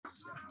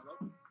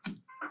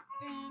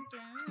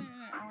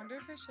I wonder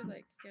if I should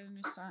like get a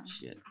new song.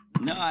 Shit.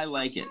 No, I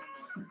like it.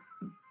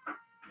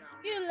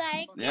 You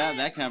like it? Yeah,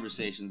 that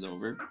conversation's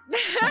over. Yeah,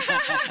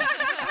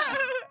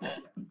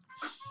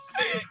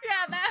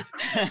 that.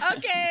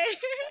 Okay.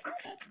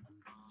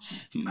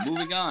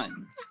 Moving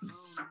on.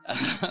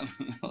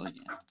 Well,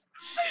 yeah.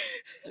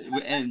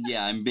 And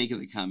yeah, I'm making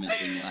the comment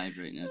thing live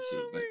right now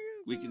too, but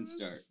we can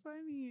start.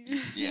 Funny.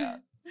 Yeah.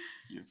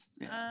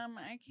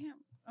 I can't.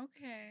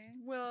 Okay.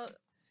 Well,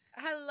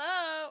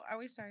 hello. Are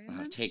we starting?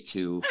 Take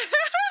two.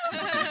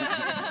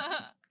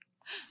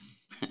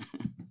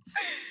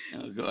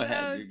 No, go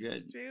ahead. You're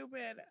good.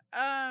 Stupid.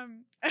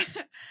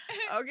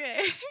 Okay.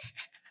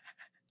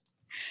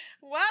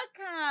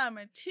 Welcome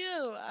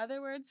to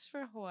Other Words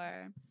for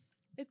Whore.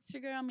 It's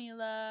your girl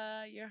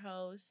Mila, your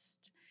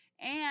host,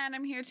 and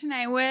I'm here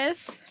tonight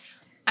with.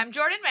 I'm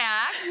Jordan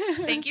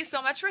Maxx. Thank you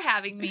so much for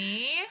having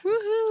me.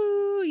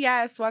 Woohoo!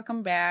 Yes,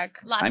 welcome back.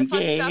 Lots of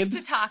fun stuff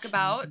to talk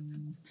about.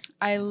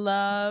 I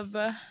love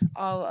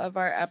all of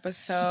our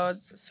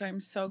episodes, so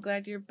I'm so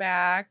glad you're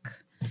back.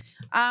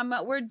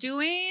 We're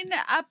doing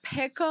a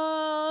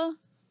pickle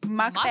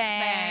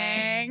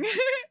mukbang. Which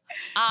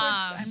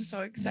I'm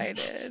so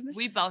excited.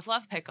 We both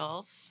love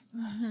pickles.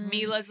 Mm-hmm.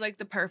 Mila's like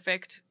the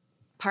perfect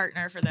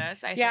partner for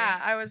this, I think. Yeah,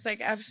 I was like,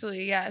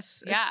 absolutely,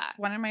 yes. Yeah. It's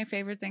one of my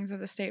favorite things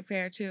at the state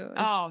fair, too.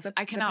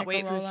 I cannot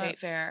wait for the state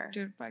fair.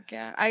 Dude, fuck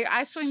yeah.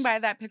 I swing by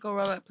that pickle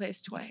roll-up place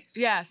twice.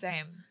 Yeah,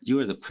 same. You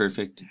are the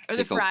perfect Or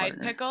the pickle fried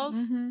partner.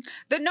 pickles. Mm-hmm.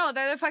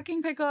 They're the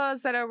fucking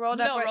pickles that are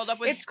rolled up. Rolled up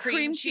with it's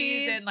cream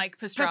cheese and like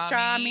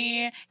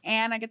pastrami.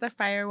 And I get the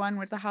fire one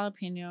with the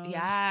jalapenos.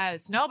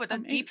 Yes. No, but the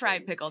deep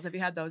fried pickles. Have you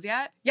had those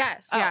yet?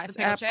 Yes, the yes.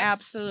 pickle chips?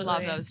 Absolutely.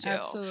 Love those too.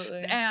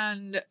 Absolutely.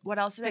 And what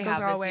else do they Pickles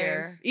have this always.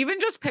 year? Even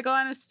just pickle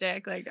on a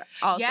stick, like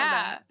also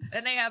that.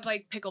 And they have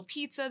like pickle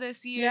pizza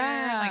this year.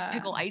 Yeah. And like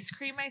pickle ice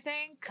cream, I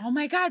think. Oh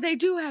my God, they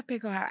do have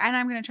pickle, and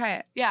I'm gonna try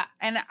it. Yeah.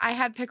 And I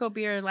had pickle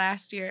beer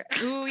last year.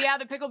 Ooh, yeah,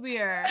 the pickle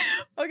beer.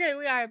 Okay,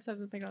 we are obsessed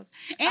with pickles.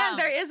 And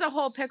there is a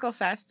whole pickle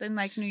fest in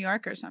like New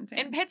York or something.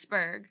 In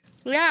Pittsburgh.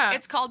 Yeah.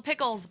 It's called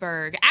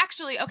Picklesburg.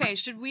 Actually, okay,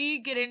 should we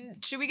get into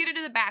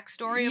the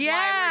backstory of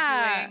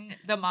why we're doing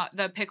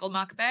the pickle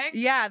mukbang?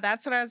 Yeah,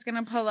 that's what I was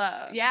gonna pull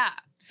up. Yeah.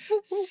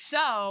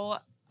 So,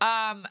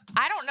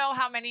 I don't know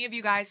how many of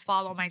you guys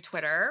follow my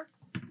Twitter.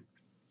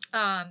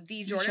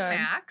 The Jordan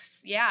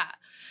Maxx. Yeah.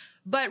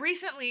 But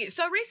recently,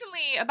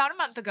 about a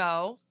month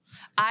ago,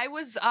 I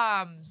was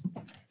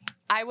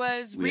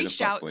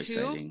reached out to.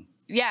 Sighting.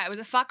 Yeah, it was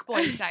a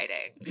fuckboy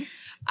sighting.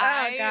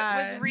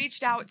 I was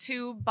reached out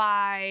to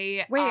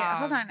by. Wait,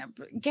 hold on,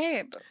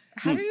 Gabe.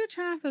 How do you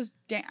turn off those?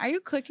 Are you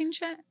clicking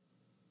shit?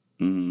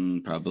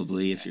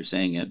 Probably, if you're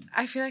saying it.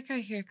 I feel like I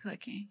hear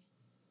clicking.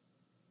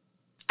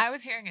 I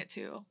was hearing it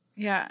too.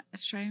 Yeah,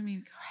 it's driving me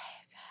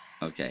crazy.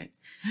 Okay.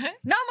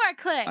 No more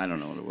clicks. I don't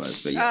know what it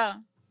was, but yes.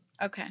 Oh,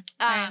 okay.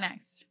 All right,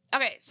 next.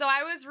 Okay, so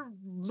I was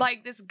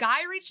like, this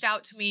guy reached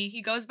out to me.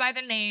 He goes by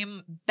the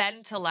name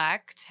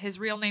Bentelect. His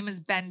real name is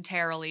Ben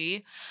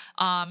Terriley.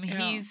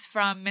 He's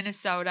from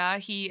Minnesota.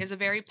 He is a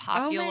very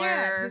popular. Oh my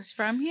God, he's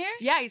from here?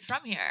 Yeah, he's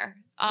from here.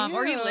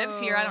 Or he lives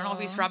here. I don't know if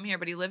he's from here,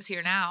 but he lives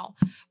here now.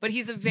 But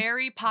he's a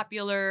very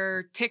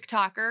popular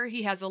TikToker.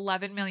 He has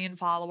 11 million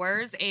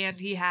followers, and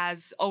he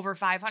has over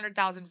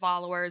 500,000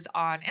 followers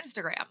on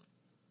Instagram.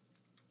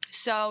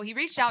 So he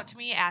reached out to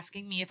me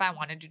asking me if I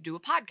wanted to do a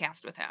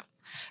podcast with him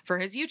for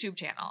his YouTube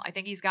channel. I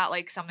think he's got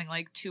like something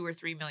like 2 or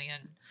 3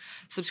 million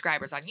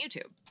subscribers on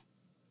YouTube.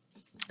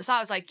 So I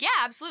was like, yeah,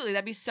 absolutely.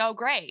 That'd be so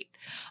great.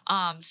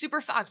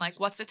 Super fun. Like,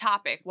 what's the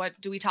topic? What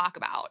do we talk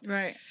about?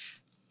 Right.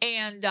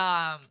 And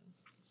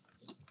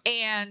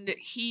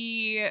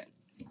he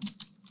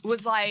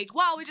was like,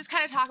 well, we just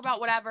kind of talk about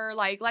whatever.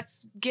 Like,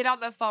 let's get on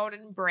the phone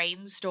and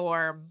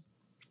brainstorm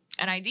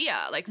an idea,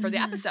 like, for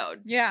the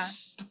episode. Yeah.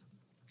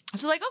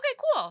 So, like, okay,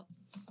 cool.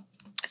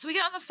 So we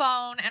get on the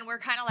phone and we're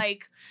kind of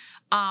like,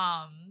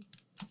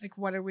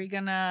 what are we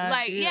gonna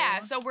do? Yeah,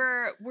 so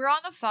we're on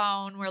the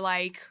phone.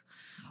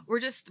 We're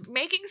just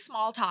making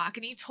small talk.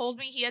 And he told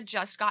me he had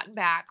just gotten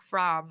back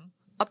from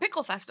a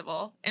pickle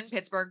festival in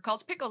Pittsburgh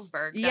called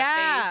Picklesburg.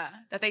 That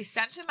they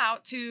sent him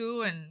out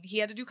to, and he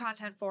had to do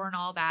content for and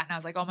all that. And I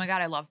was like, oh my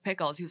God, I love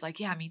pickles. He was like,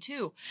 yeah, me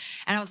too.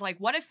 And I was like,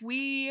 what if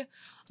we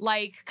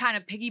like kind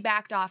of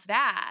piggybacked off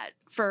that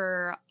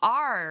for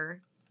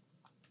our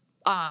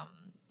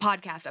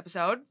podcast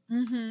episode?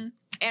 Mm-hmm.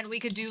 And we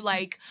could do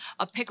like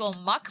a pickle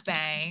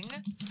mukbang.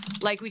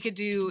 Like we could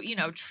do,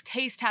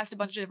 taste test a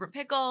bunch of different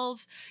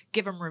pickles,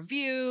 give them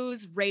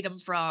reviews, rate them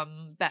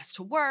from best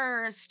to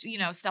worst,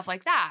 stuff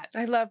like that.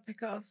 I love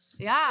pickles.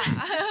 Yeah.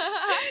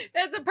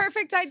 That's a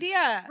perfect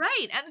idea.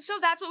 Right. And so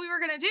that's what we were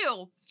going to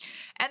do.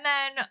 And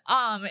then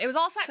it was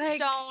all set in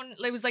stone.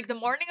 It was like the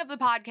morning of the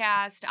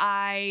podcast.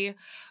 I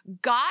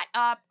got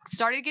up,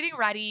 started getting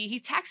ready. He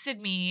texted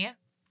me.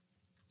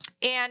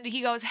 And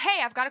he goes,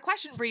 hey, I've got a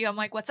question for you. I'm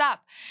like, what's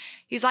up?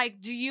 He's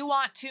like, do you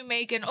want to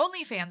make an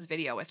OnlyFans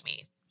video with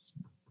me?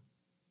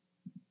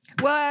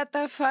 What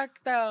the fuck,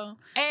 though?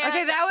 And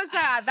okay, that was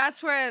that.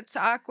 That's where it's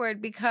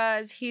awkward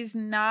because he's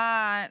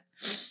not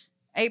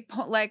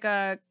like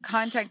a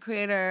content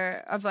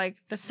creater of like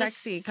the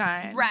sexy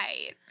kind.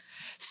 Right.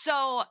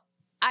 So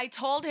I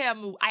told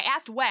him, I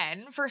asked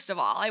when, first of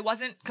all. I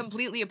wasn't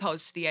completely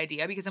opposed to the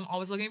idea because I'm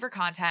always looking for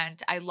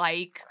content. I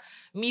like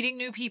meeting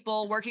new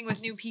people, working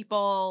with new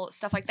people,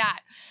 stuff like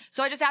that.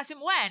 So I just asked him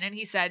when, and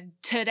he said,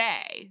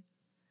 today.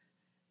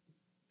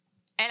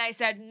 And I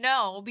said,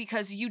 no,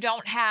 because you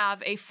don't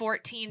have a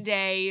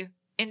 14-day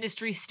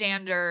industry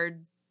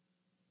standard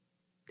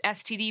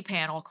STD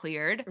panel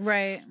cleared.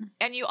 Right.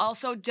 And you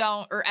also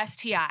don't, or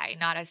STI,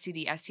 not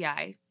STD,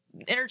 STI.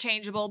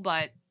 Interchangeable,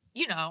 but,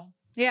 you know.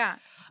 Yeah.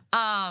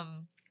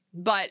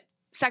 But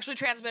sexually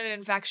transmitted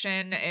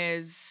infection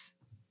is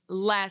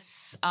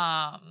less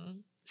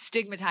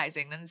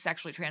stigmatizing than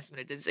sexually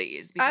transmitted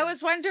disease. I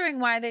was wondering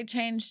why they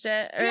changed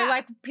it, or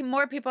like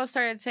more people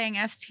started saying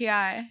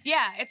STI.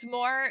 Yeah,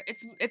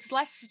 it's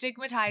less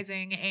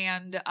stigmatizing,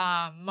 and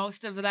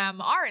most of them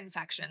are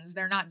infections.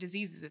 They're not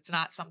diseases. It's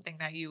not something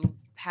that you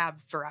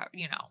have for,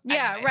 you know.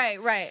 Yeah, anyways.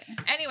 right.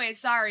 Anyway,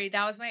 sorry,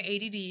 that was my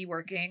ADD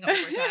working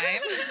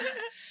overtime.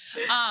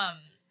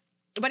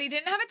 But he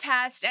didn't have a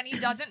test, and he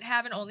doesn't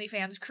have an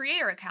OnlyFans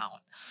creator account.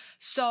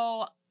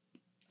 So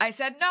I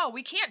said, no,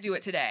 we can't do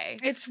it today.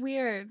 It's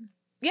weird.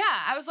 Yeah,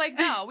 I was like,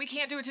 no, we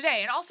can't do it today.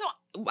 And also,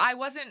 I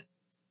wasn't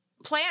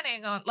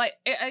planning on, like,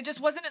 I just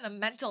wasn't in the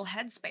mental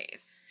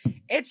headspace.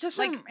 It's just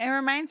like, it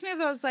reminds me of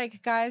those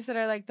like guys that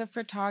are like the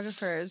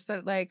photographers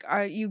that like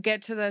you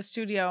get to the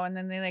studio and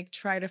then they like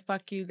try to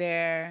fuck you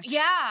there.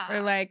 Yeah.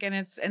 Or like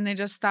and they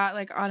just thought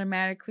like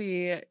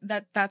automatically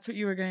that's what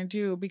you were gonna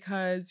do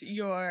because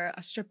you're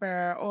a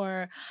stripper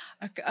or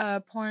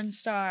a porn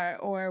star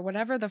or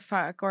whatever the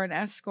fuck or an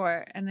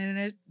escort, and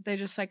then they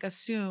just like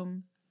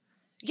assume.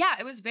 Yeah,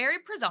 it was very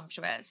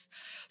presumptuous.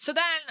 So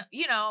then,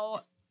 you know,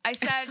 I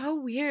said, it's so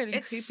weird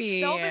and creepy. It's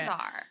so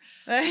bizarre.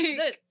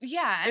 Like,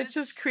 it's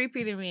just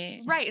creepy to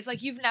me. Right. It's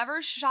like you've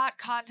never shot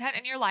content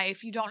in your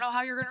life. You don't know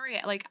how you're going to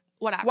react. Like,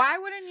 whatever. Why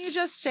wouldn't you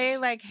just say,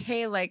 like,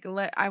 hey, like,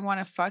 I want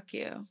to fuck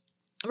you?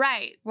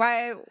 Right.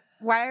 Why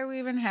are we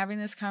even having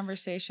this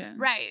conversation?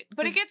 Right.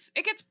 But it gets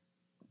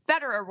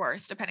better or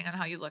worse, depending on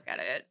how you look at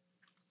it.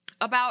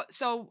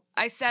 So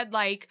I said,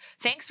 like,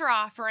 thanks for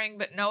offering,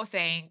 but no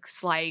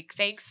thanks. Like,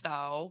 thanks,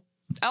 though.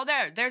 Oh,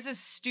 there's this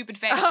stupid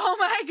face. Oh,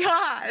 my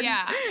God.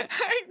 Yeah.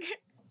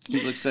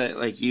 He looks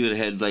like you would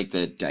have had, like,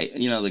 the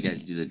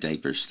guys do the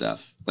diaper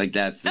stuff. Like,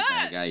 that's the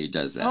kind of guy who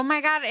does that. Oh,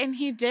 my God. And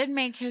he did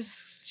make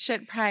his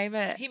shit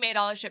private. He made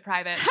all his shit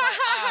private.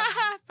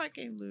 But,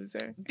 fucking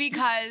loser. But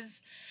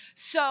he's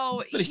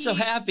so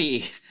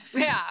happy.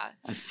 Yeah.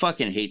 I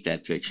fucking hate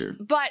that picture.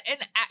 But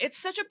it's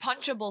such a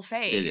punchable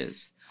face. It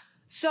is.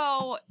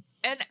 So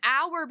an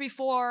hour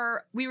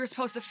before we were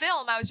supposed to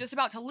film, I was just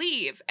about to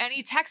leave. And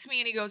he texts me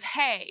and he goes,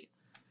 hey,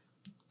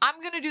 I'm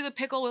going to do the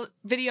pickle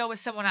video with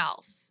someone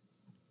else.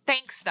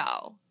 Thanks,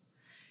 though.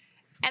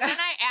 And then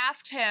I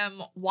asked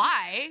him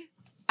why.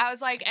 I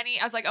was like,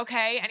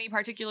 okay, any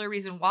particular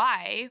reason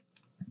why?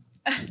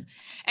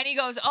 And he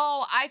goes,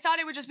 oh, I thought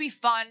it would just be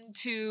fun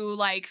to,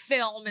 like,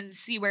 film and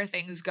see where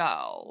things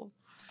go.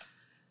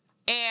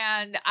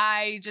 And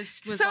I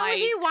just was like... So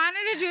he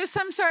wanted to do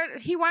some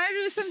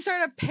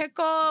sort of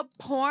pickle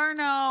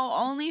porno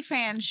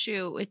OnlyFans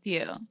shoot with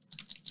you.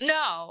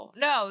 No,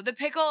 the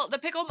pickle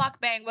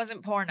mukbang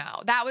wasn't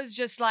porno. That was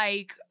just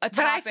like a topic.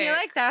 But I feel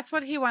like that's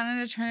what he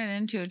wanted to turn it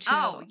into too.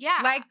 Oh, yeah.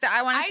 Like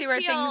I want to see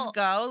where things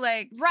go.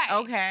 Like, right.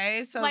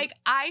 Okay. So like,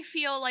 I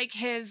feel like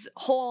his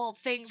whole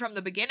thing from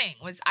the beginning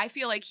was, I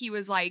feel like he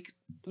was like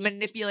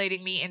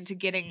manipulating me into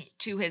getting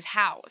to his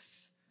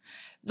house.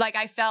 Like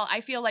I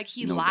feel like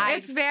he lied.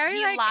 It's very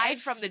he lied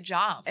from the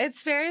jump.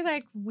 It's very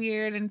like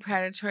weird and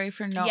predatory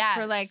for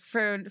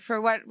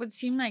what would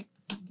seem like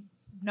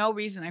no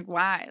reason. Like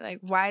why? Like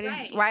why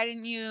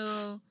didn't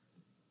you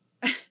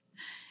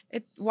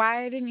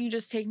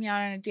just take me out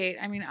on a date?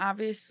 I mean,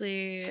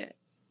 obviously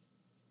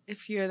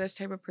if you're this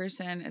type of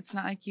person, it's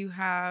not like you're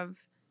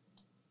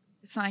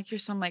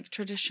some like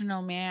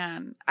traditional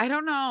man. I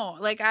don't know.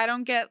 Like I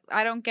don't get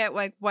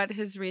like what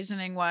his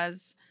reasoning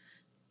was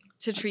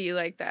to treat you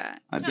like that.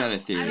 I've got a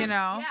theory. You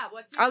know? Yeah,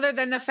 other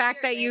than the fact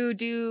that you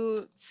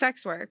do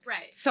sex work.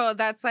 Right. So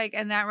that's like,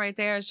 and that right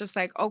there is just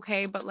like,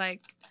 okay, but like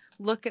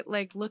look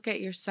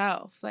at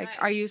yourself. Like,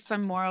 right. Are you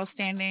some moral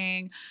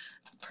standing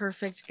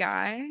perfect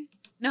guy?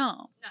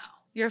 No.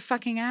 You're a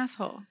fucking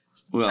asshole.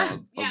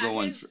 Well, I'll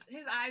go his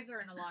eyes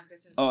are in a long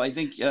distance. Oh, I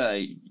think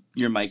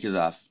your mic is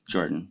off,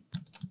 Jordan.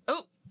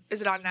 Oh,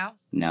 is it on now?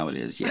 Now it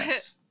is,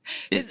 yes.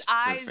 His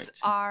eyes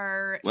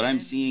are... What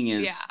I'm seeing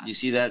is, do you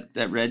see that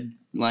red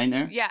line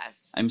there?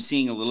 Yes. I'm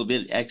seeing a little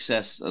bit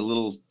a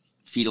little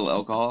fetal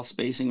alcohol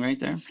spacing right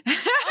there.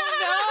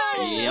 Oh,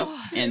 no! Yep.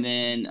 And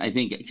then I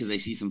think, because I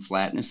see some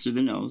flatness through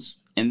the nose.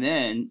 And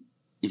then,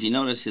 if you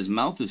notice, his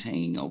mouth is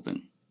hanging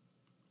open.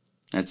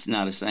 That's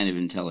not a sign of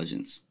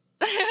intelligence.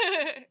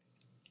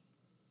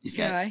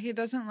 He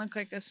doesn't look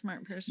like a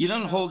smart person. You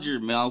don't hold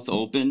your mouth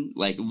open,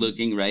 like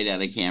looking right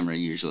at a camera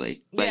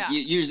usually. Like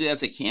usually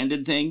that's a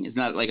candid thing. It's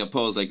not like a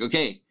pose like,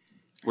 okay,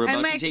 we're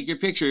about to take your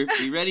picture.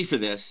 Be ready for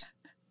this.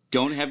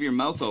 Don't have your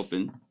mouth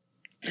open.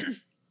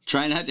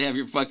 Try not to have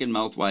your fucking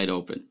mouth wide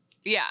open.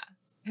 Yeah.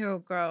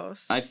 Ew,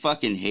 gross. I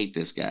fucking hate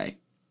this guy.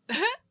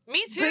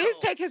 Me too. Please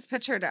take his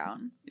picture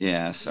down.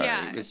 Yeah, sorry.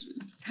 Yeah.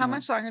 How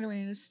much longer do we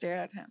need to stare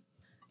at him?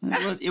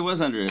 It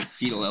was under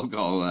fetal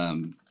alcohol,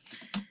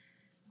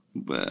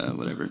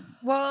 whatever.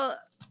 Well,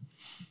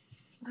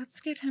 let's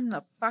get him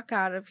the fuck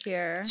out of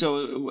here.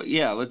 So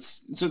yeah,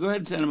 so go ahead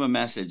and send him a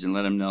message and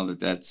let him know that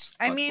that's.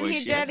 I mean,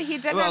 he shit. did. He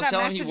did Well, end up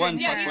tell him he messaging won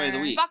her. Fuckboy of the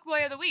Week.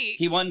 Fuckboy of the week.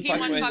 He won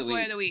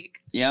Fuckboy of the Week.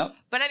 Yep.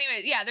 But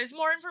anyway, yeah, there's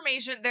more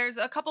information. There's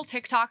a couple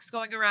TikToks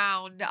going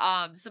around.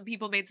 Some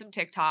people made some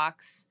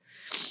TikToks.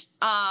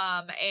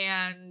 I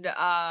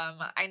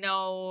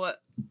know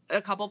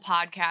a couple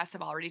podcasts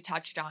have already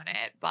touched on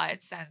it,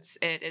 but since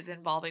it is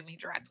involving me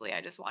directly,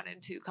 I just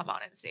wanted to come on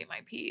and say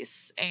my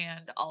piece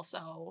and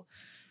also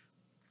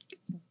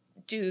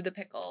do the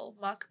pickle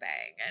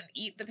mukbang and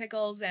eat the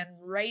pickles and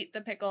rate the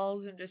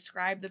pickles and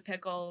describe the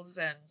pickles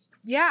and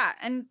Yeah,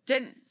 and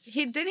didn't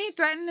he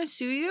threaten to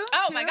sue you?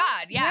 oh too? my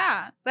god,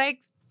 yeah.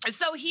 Like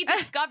So he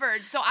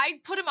discovered. So I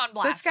put him on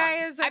blast. This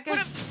guy is like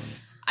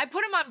I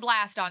put him on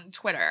blast on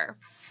Twitter.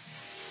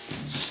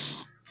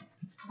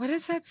 what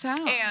is that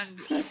sound? And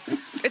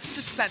it's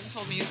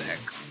suspenseful music.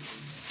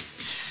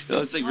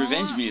 Oh, it's like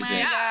revenge music. My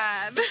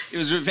Yeah. God. It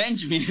was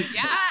revenge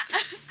music. Yeah.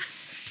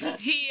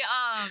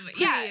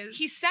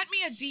 He sent me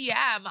a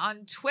DM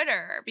on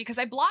Twitter because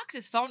I blocked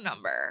his phone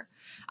number.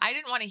 I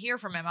didn't want to hear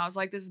from him. I was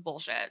like, this is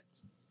bullshit.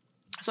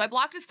 So I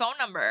blocked his phone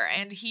number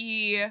and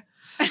he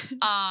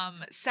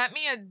sent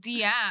me a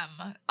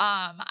DM.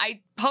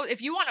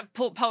 If you want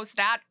to post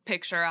that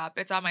picture up,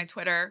 it's on my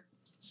Twitter,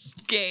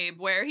 Gabe,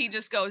 where he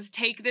just goes,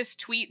 take this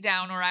tweet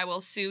down or I will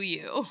sue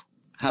you.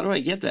 How do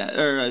I get that?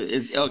 Or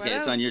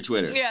it's on your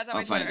Twitter. Yeah, it's on my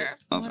I'll find Twitter.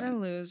 it. I'll What find a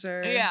it.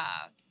 loser. Yeah.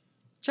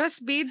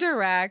 Just be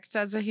direct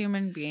as a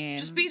human being.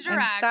 Just be And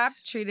direct. stop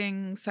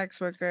treating sex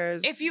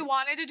workers. If you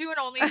wanted to do an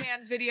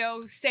OnlyFans video,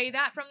 say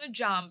that from the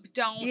jump.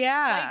 Don't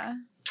Yeah.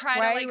 try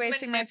Why to are like you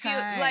wasting my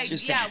time?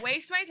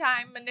 Waste my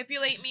time,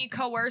 manipulate me,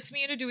 coerce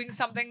me into doing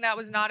something that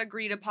was not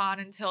agreed upon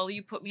until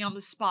you put me on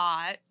the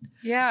spot.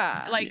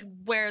 Yeah. Like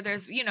where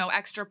there's,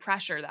 extra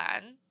pressure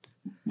then.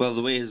 Well,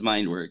 the way his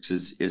mind works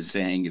is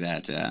saying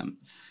that,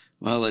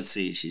 well, let's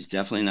see, she's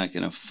definitely not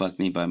going to fuck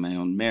me by my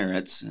own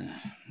merits.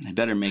 I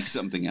better make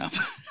something up.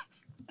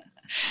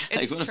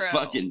 It's what true. a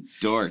fucking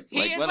dork. He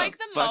is what like a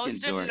the fucking most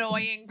dork.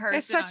 annoying person.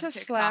 It's such on a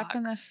slap TikTok.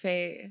 in the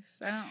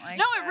face. I don't like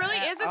No, that it really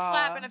at is a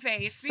slap all. in the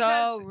face. So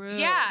Because, rude.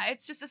 yeah,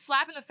 it's just a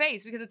slap in the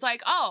face because it's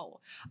like, oh,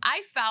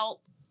 I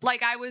felt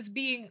like I was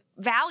being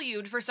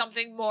valued for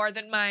something more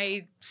than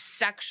my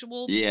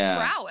sexual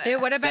prowess.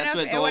 It would have been That's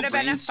what the it would have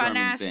whole been a fun brainstorming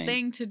ass thing.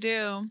 thing to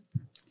do.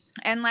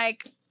 And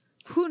like,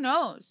 who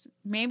knows?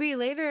 Maybe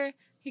later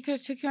he could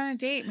have took you on a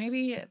date.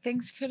 Maybe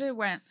things could have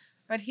went,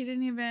 but he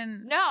didn't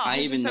even. No. I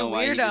He's even just a know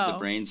why he did the weirdo.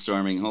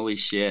 brainstorming. Holy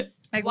shit.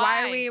 Like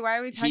Why? why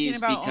are we talking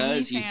about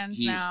Because OnlyFans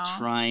he's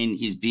now?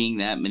 he's being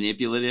that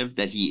manipulative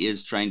that he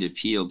is trying to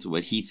appeal to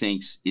what he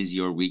thinks is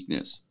your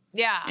weakness.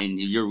 Yeah. And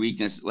your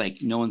weakness, like,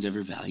 no one's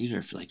ever valued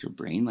her for, like, her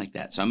brain like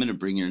that. So I'm going to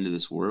bring her into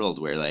this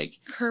world where, like,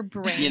 Her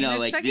brain. You know, It's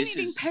like, fucking this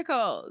eating is-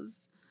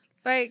 pickles.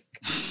 Like,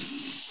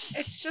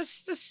 it's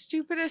just the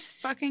stupidest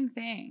fucking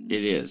thing.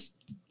 it is.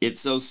 It's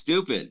so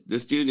stupid.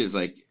 This dude is,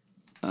 like,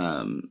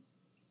 a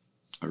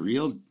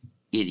real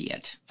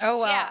idiot. Oh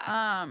well. Yeah.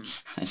 I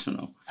don't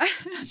know.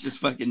 It's just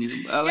fucking, And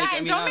don't make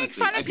honestly,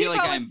 fun I of feel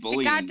people like I'm with the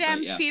bullying, goddamn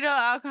but yeah. fetal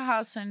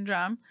alcohol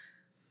syndrome.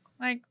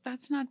 Like,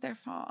 that's not their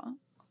fault.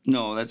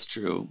 No, that's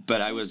true.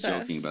 But I was Jesus.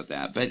 joking about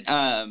that. But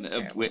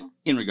Terrible.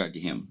 in regard to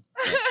him,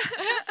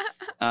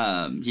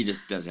 he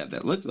just does have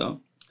that look, though.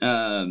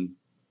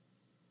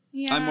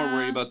 Yeah. I'm more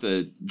worried about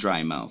the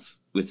dry mouth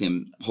with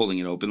him holding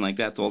it open like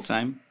that the whole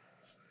time.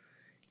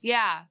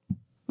 Yeah.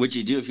 What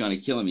you do if you want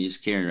to kill him, you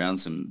just carry around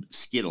some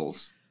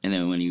Skittles. And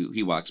then when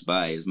he walks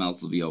by, his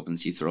mouth will be open,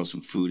 so you throw some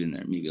food in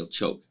there. Maybe he'll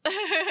choke.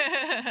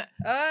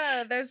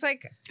 There's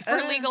like For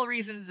legal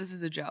reasons, this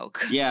is a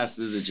joke. Yes,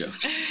 this is a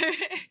joke.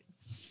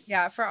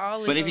 Yeah, for all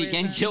legal But if you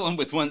can reasons. kill him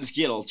with one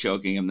Skittle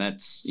choking him,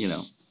 that's,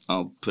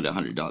 I'll put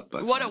 $100 bucks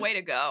What on a it. way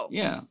to go.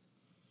 Yeah.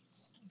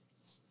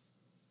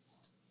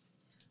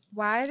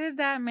 Why did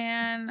that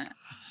man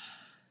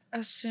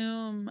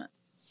assume?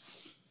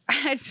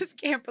 I just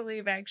can't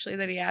believe actually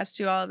that he asked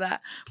you all of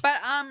that. But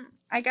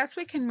I guess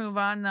we can move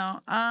on though.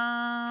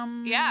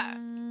 Yeah.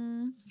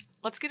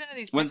 Let's get into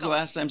these pickles. When's the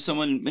last time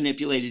someone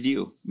manipulated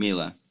you,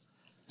 Mila?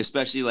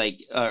 Especially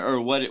like,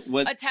 or what?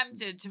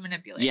 Attempted to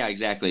manipulate. Yeah,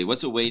 exactly.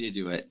 What's a way to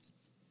do it?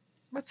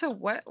 What's a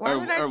what? Why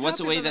would I Or tell what's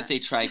a way people that they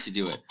try to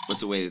do it?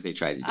 What's a way that they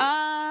try to do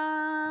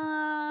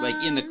it? Like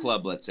in the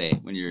club, let's say,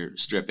 when you're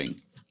stripping.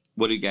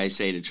 What do you guys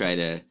say to try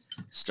to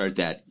start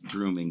that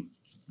grooming?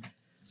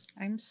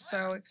 I'm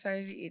so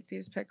excited to eat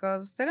these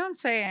pickles. They don't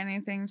say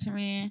anything to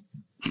me.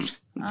 It's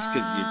because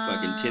you had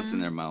fucking tits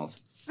in their mouth.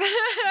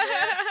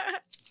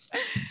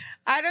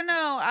 I don't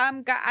know.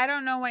 I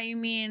don't know what you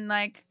mean.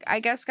 Like, I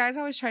guess guys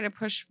always try to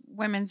push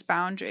women's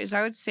boundaries.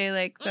 I would say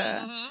like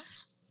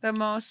the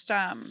most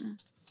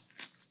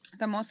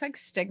like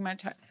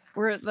stigmatized,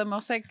 or the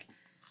most like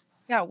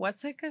Yeah,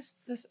 what's like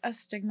a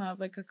stigma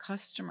of like a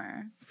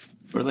customer?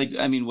 Or like,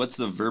 I mean, what's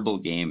the verbal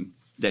game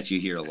that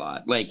you hear a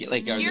lot? Like are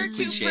there You're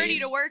too cliches? pretty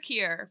to work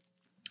here.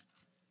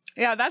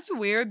 Yeah, that's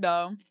weird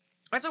though.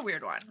 That's a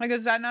weird one. Like,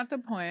 is that not the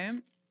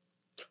point?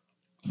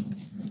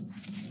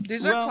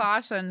 These are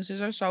Claussens.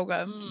 These are so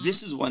good.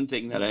 This is one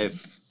thing that I've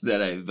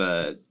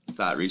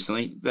thought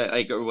recently, that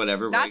like, or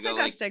whatever. That's where I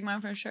like go, a stigma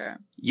for sure.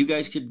 You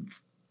guys could.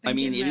 I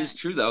mean, it Thinking is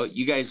true though.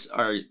 You guys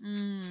are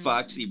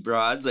foxy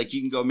broads. Like, you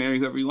can go marry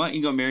whoever you want.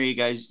 You can go marry a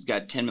guy who's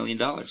got $10 million.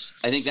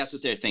 I think that's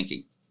what they're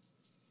thinking.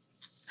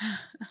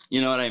 You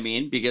know what I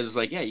mean? Because it's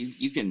like, yeah,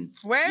 you can.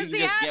 Where's you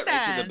can he just at get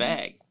right to then? the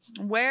bag.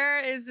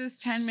 Where is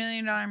this $10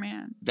 million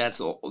man? That's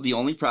the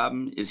only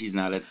problem is he's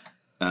not at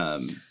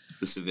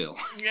the Seville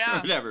Yeah.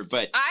 or whatever.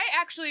 But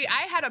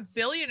I had a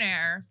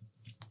billionaire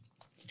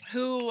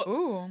who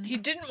Ooh. he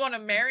didn't want to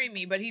marry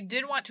me, but he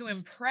did want to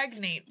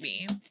impregnate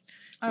me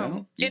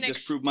well, you In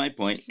just proved my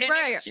point. in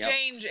Right.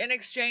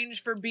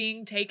 exchange for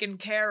being taken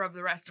care of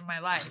the rest of my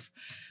life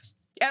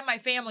and my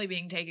family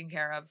being taken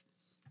care of.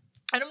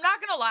 And I'm not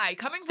gonna lie,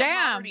 coming from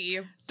poverty,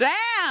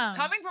 Damn.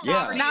 coming from Yeah.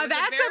 poverty, Now it was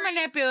that's a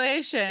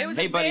manipulation. it was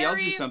Hey, a buddy, I'll do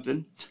very-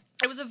 something.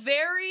 It was a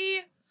very.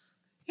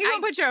 You gonna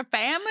put your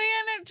family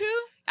in it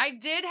too? I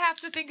did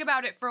have to think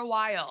about it for a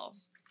while.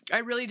 I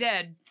really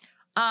did.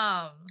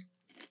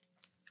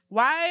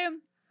 Why?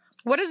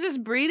 What is this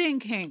breeding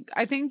kink?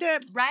 I think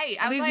that Right.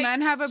 I was these like,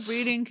 men have a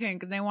breeding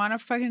kink and they want to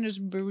fucking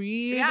just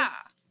breed yeah.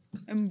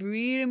 and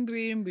breed and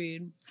breed and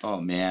breed. Oh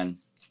man,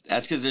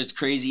 that's because there's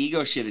crazy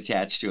ego shit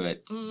attached to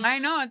it. I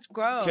know, it's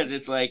gross. Because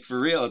it's like, for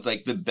real, it's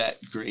like the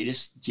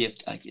greatest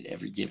gift I could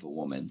ever give a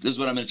woman. This is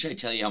what I'm going to try to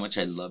tell you how much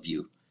I love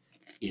you,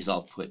 is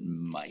I'll put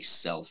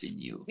myself in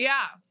you.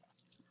 Yeah.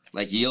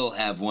 Like, you'll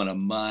have one of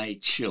my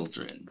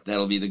children.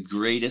 That'll be the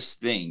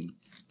greatest thing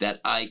that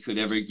I could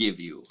ever give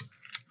you.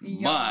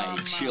 My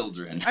Yum.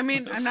 children. I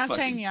mean, I'm not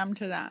Fucking- saying yum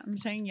to that. I'm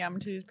saying yum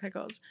to these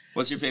pickles.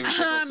 What's your favorite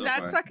pickle so That's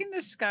far? fucking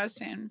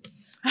disgusting.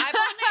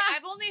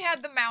 I've only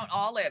had the Mount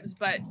Olives,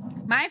 but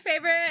My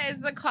favorite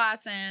is the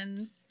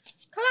Claussens.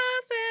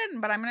 Claussen.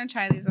 But I'm going to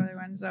try these other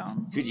ones though.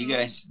 Could you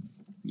guys...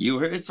 You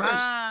heard it first.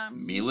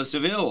 Mila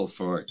Seville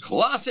for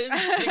Claussen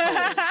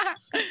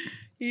Pickles.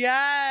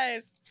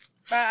 Yes.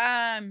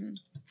 But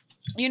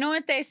you know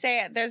what they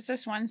say? There's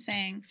this one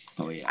saying.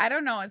 Oh, yeah. I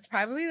don't know. It's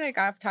probably like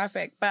off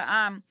topic, but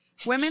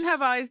women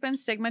have always been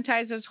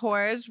stigmatized as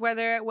whores,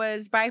 whether it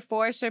was by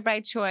force or by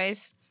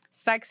choice.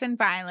 Sex and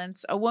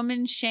violence. A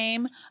woman's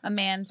shame, a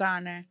man's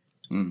honor.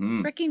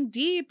 Mm-hmm. Freaking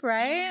deep,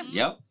 right?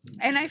 Yep.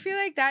 And I feel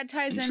like that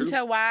ties And true.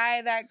 into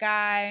why that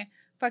guy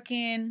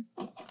fucking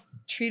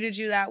treated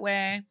you that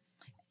way.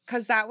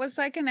 Because that was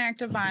like an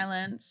act of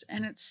violence.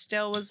 And it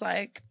still was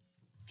like,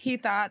 he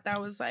thought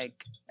that was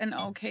like an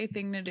okay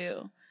thing to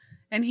do.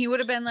 And he would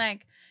have been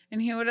like,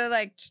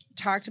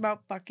 talked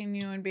about fucking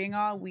you and being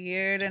all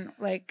weird. And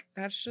like,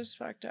 that's just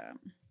fucked up.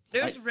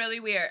 it was really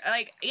weird.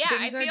 Like, yeah, I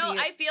Things are feel deep.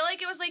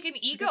 like it was like an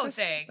Look ego at this-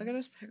 thing. Look at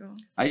this pickle.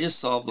 I just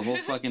solved the whole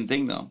fucking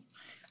thing, though.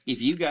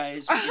 If you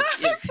guys...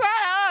 Shut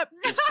up.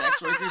 if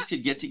sex workers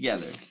could get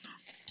together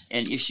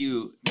and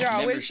issue You're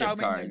always membership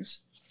solving cards,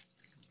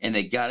 and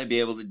they got to be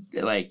able to,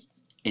 like,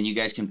 and you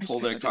guys can pull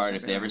their pickle card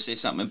tastes if they ever say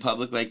something in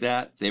public like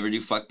that, if they ever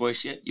do fuckboy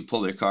shit, you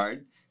pull their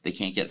card, they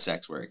can't get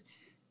sex work.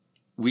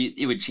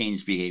 It would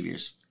change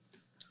behaviors.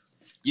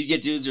 You'd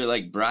get dudes who are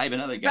like bribing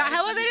other guys. But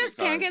how to about they use their just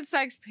can't card. get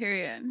sex,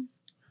 period?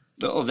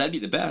 Oh, that'd be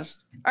the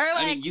best. Or like,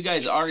 I mean, you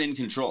guys are in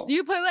control.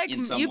 you put like,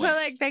 in some you way. put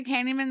like, they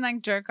can't even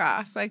like jerk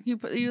off. Like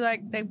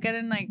they get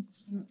in like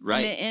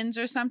Right. mittens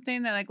or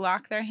something. They like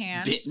lock their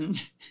hands. Bitten.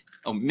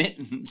 Oh,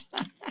 mittens.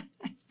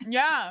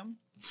 Yeah.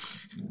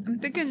 I'm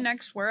thinking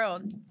next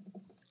world.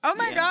 Oh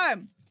my Yeah.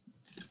 God.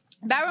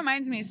 That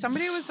reminds me.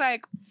 Somebody was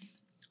like,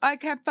 I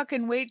can't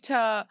fucking wait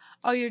till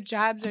all your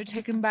jobs are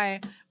taken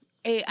by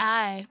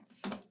AI.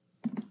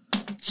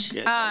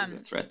 Shit, that was a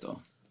threat, though.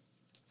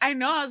 I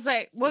know. I was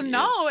like, well, It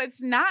no,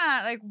 it's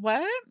not. Like,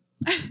 what?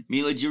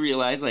 Mila, do you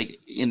realize, like,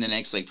 in the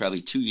next, like,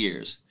 probably 2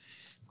 years,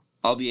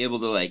 I'll be able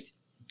to, like,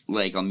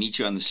 I'll meet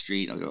you on the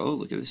street. I'll go, oh,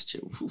 look at this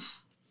chick.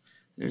 Oof.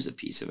 There's a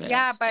piece of ass.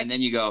 Yeah, but- And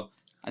then you go,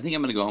 I think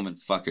I'm going to go home and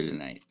fuck her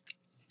tonight.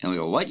 And we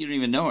go, what? You don't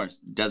even know her.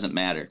 Doesn't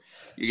matter.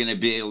 You're going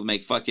to be able to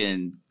make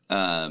fucking...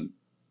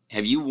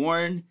 have you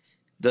worn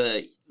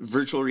the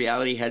virtual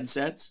reality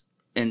headsets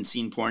and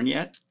seen porn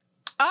yet?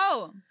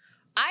 Oh,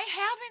 I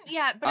haven't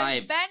yet, but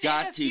I've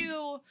got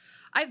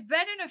I've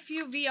been in a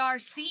few VR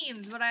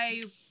scenes, but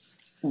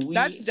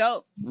that's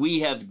dope.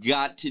 We have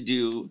got to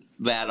do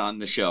that on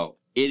the show.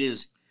 It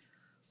is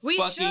we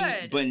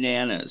fucking should.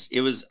 bananas.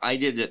 I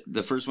did it,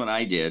 the first one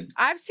I did.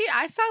 I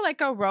saw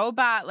like a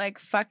robot, like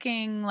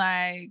fucking,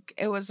 like,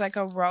 it was like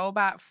a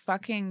robot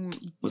fucking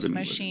Was it me?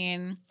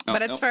 machine. Oh,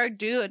 but it's no. for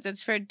dudes.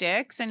 It's for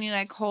dicks. And you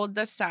like hold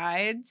the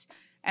sides.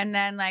 And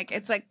then like,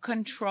 it's like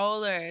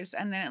controllers.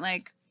 And then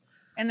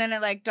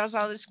it like does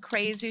all this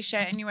crazy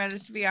shit. And you wear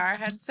this VR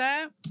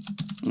headset.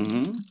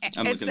 Mm-hmm.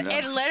 I'm It's looking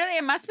it up. literally,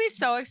 it must be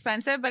so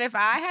expensive. But if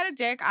I had a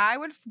dick, I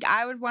would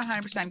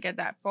 100% get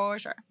that for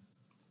sure.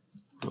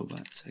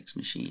 Robot sex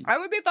machine. I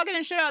would be fucking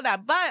the shit out of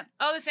that. But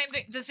Oh, the same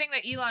thing. The thing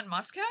that Elon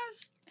Musk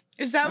has.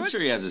 is that I'm what?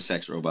 sure he has a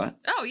sex robot.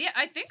 Oh yeah,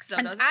 I think so.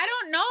 And Doesn't I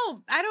don't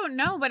know. I don't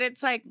know. But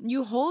it's like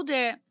you hold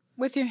it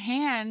with your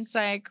hands,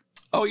 like.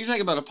 Oh, you're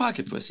talking about a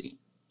pocket pussy.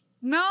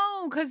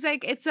 No, because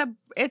like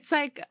it's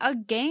like a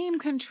game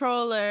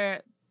controller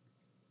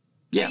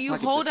Yeah, that you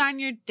pocket hold pussy. on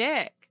your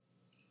dick.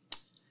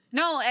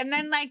 No, and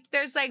then like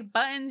there's like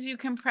buttons you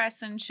can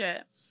press and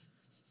shit.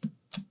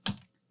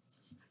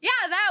 Yeah,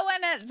 that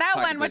one. That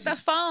Pocket one with the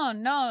pussies.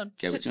 phone. No,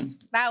 Okay, which one?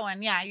 that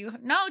one. Yeah, to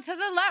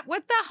the left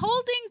with the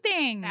holding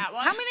things. That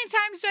one? How many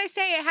times do I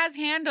say it has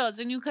handles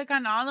and you click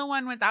on all the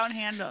one without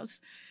handles?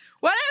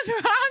 What is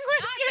wrong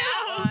with you?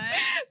 that one.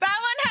 That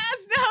one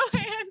has no What the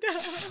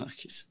handles.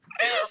 fuck is...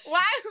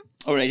 Why,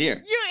 Oh, right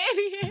here. you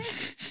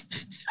idiot?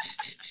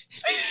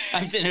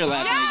 I'm sitting here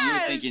laughing at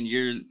Yes. you thinking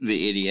you're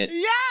the idiot.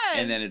 Yes.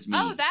 And then it's me.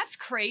 Oh, that's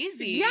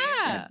crazy. Yeah.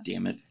 God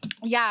damn it.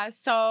 Yeah,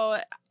 so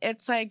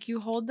it's like you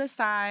hold the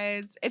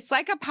sides. It's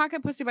like a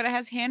pocket pussy, but it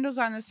has handles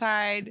on the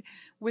side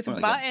with More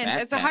like a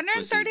buttons. It's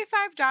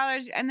backpack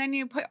 $135, and then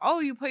you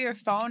put your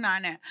phone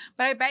on it.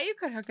 But I bet you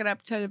could hook it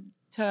up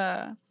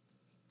to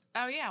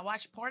Oh yeah,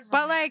 watch porn.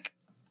 but like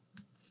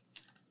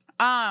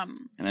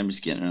And I'm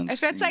just getting on the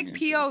if it's screen like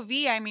here.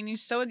 POV, I mean you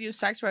still would use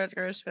sex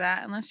workers for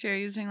that unless you're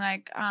using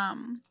like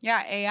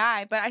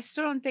AI, but I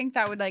still don't think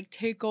that would like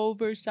take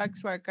over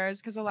sex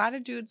workers because a lot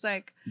of dudes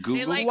like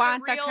Google. like-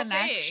 want the the real thing,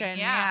 connection.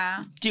 yeah.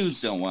 Yeah.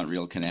 Dudes don't want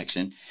real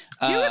connection.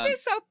 You would be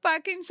so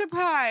fucking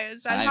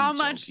surprised at I'm how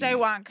much joking. they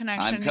want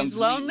connection. These completely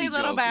lonely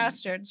little joking.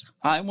 bastards.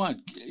 I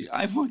want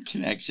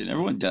connection.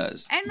 Everyone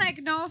does. And like,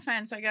 no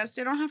offense, I guess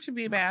they don't have to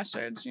be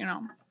bastards.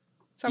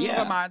 Some Yeah. of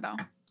them are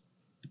though.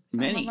 Some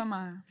Many. of them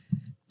are.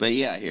 But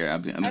yeah, here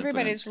I'm gonna put it on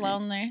Everybody's screen.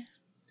 lonely.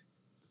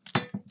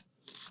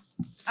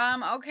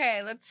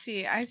 Okay, let's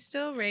see. I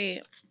still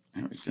rate.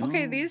 There we go.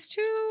 Okay, these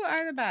two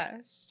are the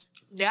best.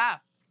 Yeah.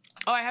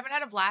 Oh, I haven't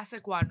had a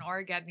Vlasic one or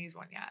a Gedney's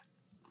one yet.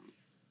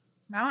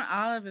 Mount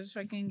Olive is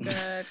fucking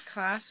good.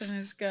 Classen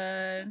is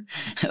good.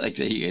 I like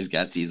that you guys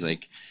got these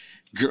like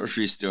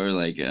grocery store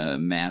like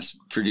mass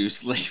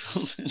produced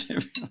labels and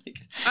everything.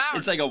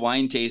 It's like a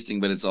wine tasting,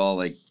 but it's all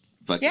like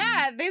fucking.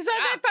 Yeah, these are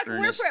the fuck.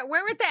 Earnest.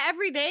 We're with the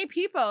everyday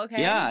people. Okay.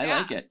 Yeah, I Yeah.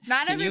 like it.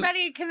 Not Can you-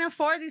 everybody can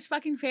afford these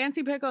fucking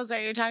fancy pickles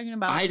that you're talking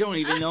about. I don't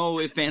even know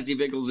if fancy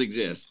pickles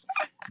exist,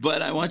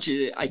 but I want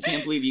you to. I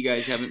can't believe you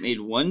guys haven't made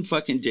one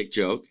fucking dick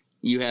joke.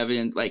 You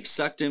haven't like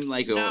sucked him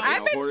like a. No. in a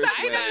I've been horrid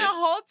sucking way. them the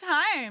whole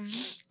time.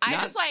 I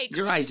Not- just like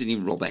your eyes didn't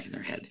even roll back in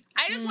their head.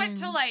 I just went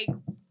to like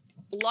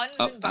London.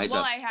 Oh, eyes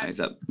up, I had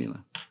eyes up,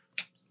 Mila.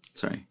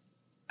 Sorry.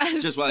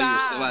 Just while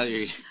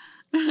you're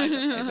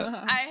eyes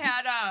up.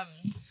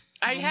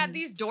 I had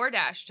these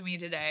DoorDash to me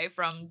today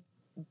from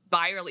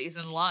Byerly's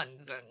and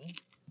Lund's, and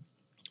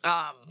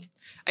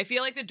I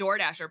feel like the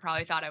DoorDasher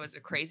probably thought I was a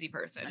crazy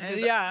person. 'Cause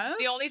Yeah.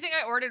 The only thing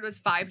I ordered was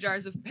 5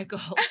 jars of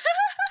pickles.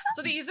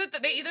 So they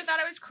either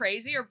thought I was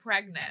crazy or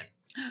pregnant.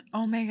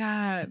 Oh my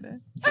god.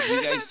 Have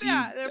you guys seen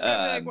Yeah, they're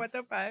probably like, what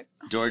the fuck?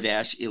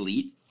 DoorDash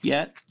Elite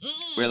yet?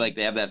 Mm-mm. Where like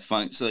they have that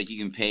fun, so like you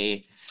can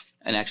pay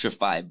an extra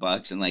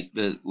 $5 and like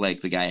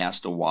the guy has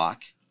to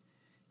walk,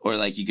 or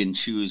like you can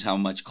choose how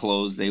much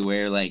clothes they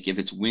wear. Like if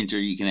it's winter,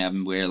 you can have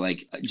them wear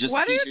like just.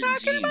 What are you t-shirt and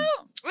talking jeans.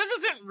 about? This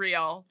isn't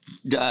real.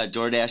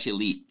 DoorDash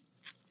Elite,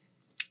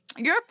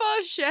 You're full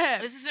of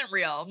shit. This isn't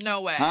real.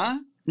 No way. huh?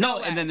 No,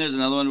 way. and then there's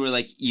another one where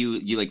like you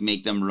like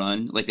make them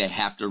run, like they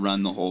have to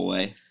run the whole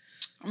way.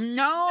 No.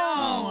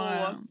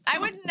 No. I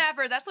would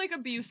never. That's like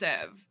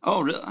abusive.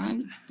 Oh, really? I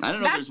don't know.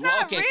 That's There's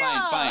not okay, real.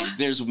 fine.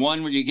 There's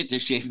one where you get to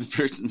shave the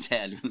person's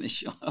head when they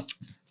show up.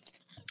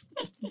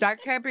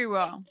 That can't be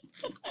real.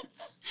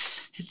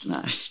 It's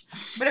not.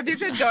 But if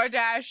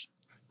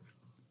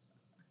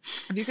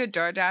you could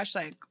DoorDash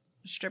like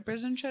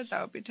strippers and shit,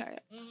 that would be tight.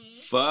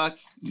 Fuck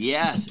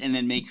yes, and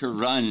then make her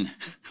run.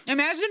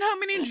 Imagine how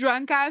many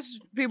drunk ass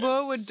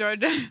people would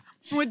DoorDash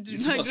would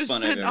It's the like most just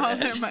fun I've spend ever all had.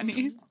 their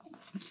money.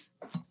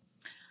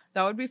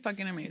 That would be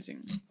fucking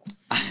amazing.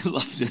 I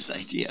love this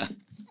idea.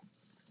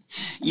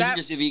 Even That-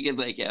 just if you could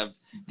like have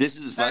this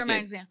is That fucking.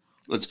 reminds me.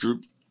 Let's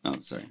group. Oh,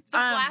 sorry. The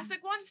Um,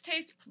 Vlasic ones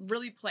taste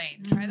really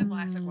plain. Try the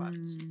Vlasic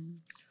ones.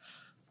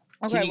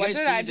 Okay, Can you what guys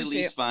did I please just at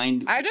least eat?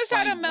 find? I just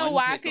had a find one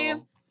Milwaukee.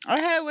 pickle? I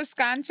had a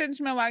Wisconsin's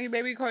Milwaukee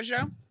baby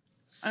kosher,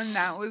 and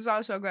that was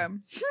also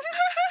good.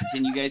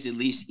 Can you guys at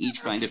least each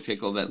find a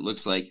pickle that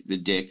looks like the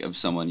dick of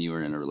someone you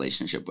were in a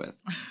relationship with?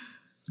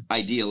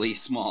 Ideally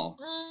small.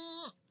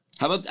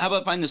 How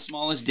about find the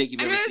smallest dick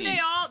you've I ever mean, seen?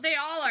 they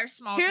all are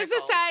small. Here's the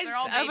pickles. They're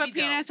all size of a baby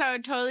penis dills. that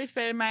would totally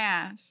fit in my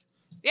ass,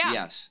 Yeah.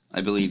 Yes,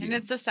 I believe and you.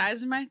 it's the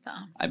size of my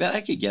thumb. I bet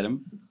I could get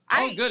him.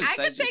 Oh, good. It's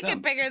I could size of your take thumb.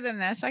 it bigger than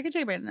this. I could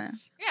take it bigger than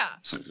this. Yeah.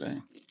 So could I.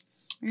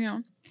 You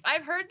know,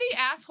 I've heard the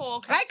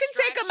asshole. I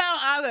can take a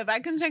Mount Olive. I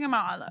can take a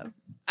Mount Olive.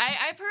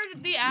 I've heard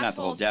the the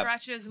asshole whole depth.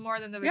 stretches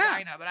more than the Yeah.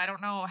 vagina, but I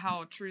don't know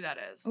how true that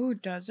is. Ooh,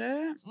 does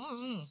it?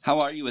 Mm-mm.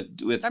 How are you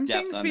with Some depth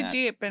things on be that?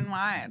 deep and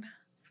wide.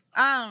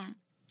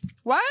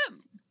 What?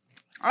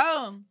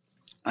 Oh,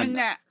 I'm and not-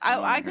 that I don't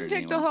I wanna can hurt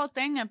take the anyone. whole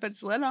thing if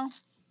it's little.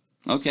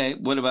 Okay,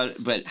 what about,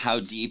 but how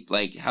deep,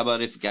 like, how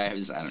about if a guy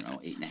was, I don't know,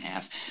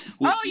 8.5?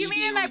 Would Oh, you he mean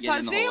be in able my to get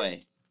in the whole pussy?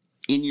 way?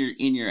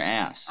 In your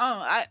ass.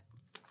 Oh,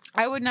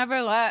 I would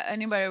never let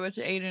anybody with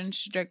an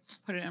 8-inch dick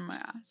put it in my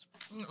ass.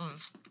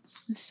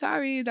 Mm-mm.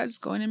 Sorry, that's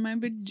going in my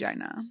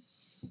vagina.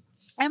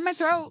 And my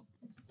throat.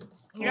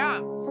 Yeah.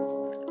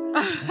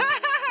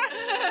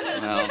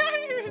 Well,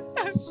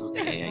 it's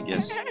okay, I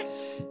guess.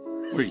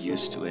 We're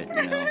used to it,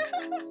 you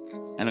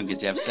know. I don't get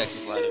to have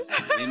sex with a lot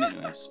of women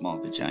who have small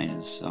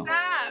vaginas, so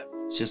Stop.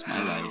 it's just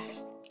my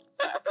life.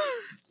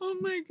 Oh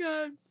my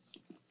god.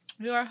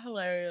 You are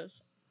hilarious.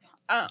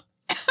 Are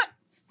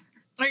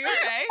you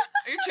okay?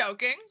 Are you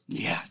choking?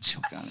 Yeah,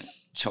 choke on it.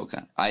 Choke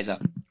on it. Eyes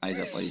up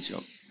while you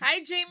choke.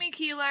 Hi, Jamie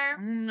Keeler.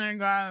 Oh my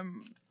god.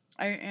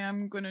 I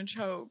am gonna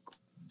choke.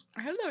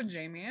 Hello,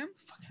 Jamie.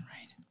 Fucking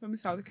right. From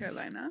South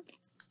Carolina.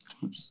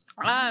 Oops.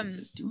 I'm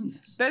just doing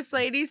this. This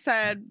lady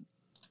said,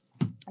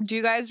 do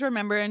you guys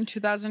remember in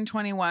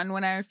 2021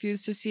 when I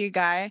refused to see a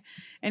guy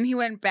and he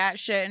went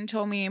batshit and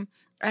told me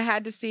I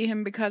had to see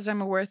him because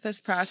I'm a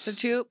worthless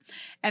prostitute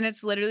and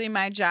it's literally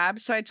my job?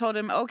 So I told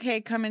him, okay,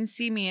 come and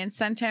see me, and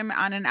sent him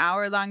on an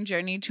hour-long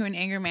journey to an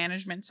anger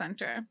management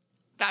center.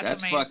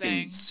 That's amazing.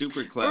 Fucking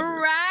super clever.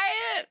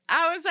 Right?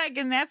 I was like,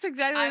 and that's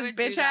exactly I what his would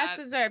do bitch ass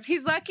that. deserved.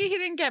 He's lucky he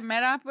didn't get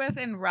met up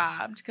with and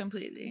robbed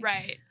completely.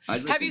 Right.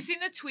 I'd like Have to- you seen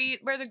the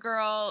tweet where the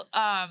girl,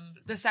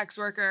 the sex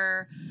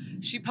worker,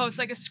 she posts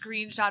like a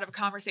screenshot of a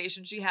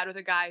conversation she had with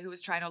a guy who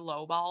was trying to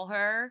lowball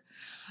her?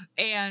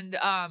 And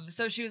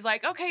so she was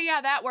like, okay,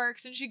 yeah, that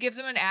works. And she gives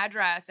him an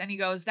address and he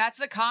goes, that's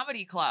the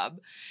comedy club.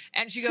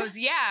 And she goes,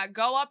 yeah,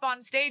 go up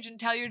on stage and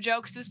tell your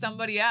jokes to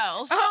somebody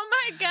else. Oh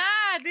my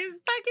God. These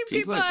fucking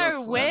people People are so are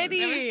clever.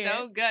 witty. It was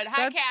so good.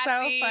 Hi, That's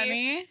Cassie. so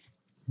funny.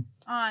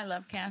 Oh, I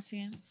love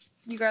Cassie.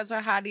 You girls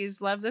are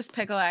hotties. Love this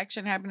pickle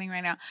action happening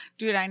right now.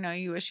 Dude, I know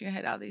you wish you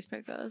had all these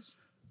pickles.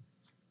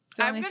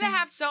 The I'm only going to thing-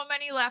 have so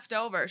many left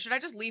over. Should I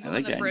just leave I them like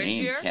in the that fridge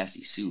name, here?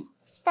 Cassie Sue.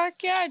 Fuck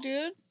yeah,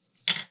 dude.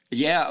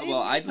 Yeah, Maybe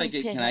well, I'd some like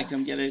to. Can I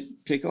come pickles. get a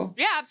pickle?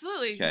 Yeah,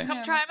 absolutely. Okay.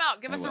 Come try them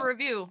out. Give I us a will.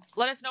 review.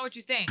 Let us know what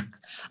you think.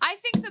 I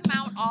think the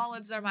Mount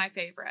Olives are my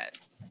favorite.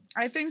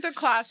 I think the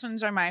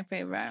Clausens are my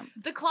favorite.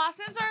 The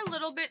Clausens are a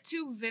little bit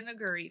too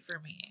vinegary for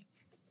me.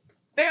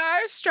 They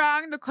are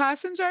strong. The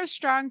Clausens are a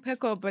strong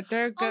pickle, but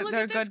they're Oh, good. look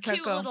they're at a this good cute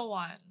pickle. little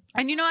one.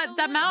 And you know This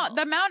what? one's so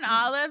The Mount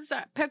Olives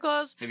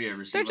pickles, Have you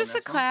ever seen they're one just a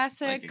that's one?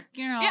 classic. Like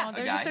You know, Yes.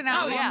 they're A just guy? an Oh,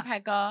 at-home yeah.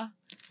 pickle.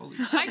 Holy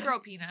Micro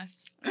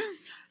penis.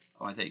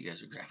 Oh, I thought you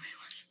guys were grabbing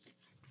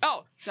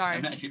Oh, sorry.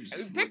 one. I'm not, you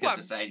just Pick look at one.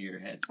 the side of your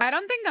head. I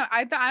don't think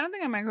I don't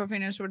think a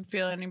micropenis would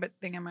feel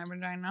anything in my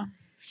vagina.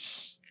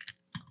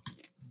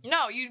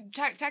 No, you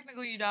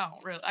technically you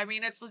don't really. I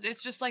mean, it's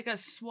just like a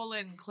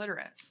swollen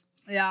clitoris.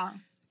 Yeah.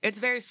 It's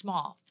very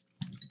small.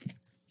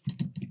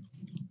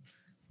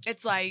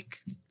 It's like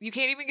you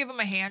can't even give them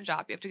a hand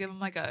job. You have to give them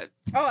like a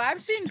Oh,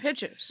 I've seen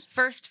pictures.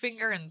 first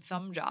finger and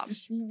thumb job.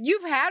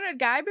 You've had a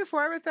guy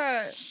before with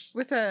a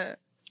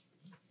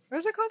what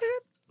is it called again?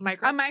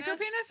 Micro A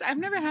micropenis? I've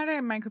never had a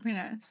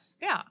micropenis.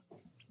 Yeah.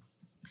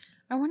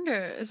 I wonder,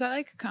 is that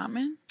like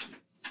common?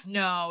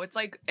 No, it's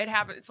like it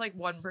happens. It's like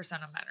 1%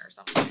 of men or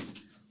something.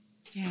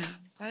 Damn,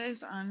 that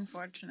is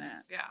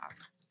unfortunate. Yeah.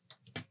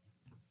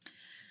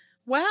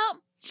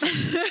 Well,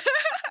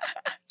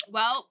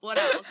 Well, what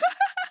else?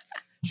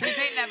 Should we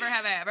say never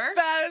have I ever?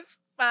 that is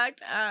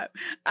fucked up.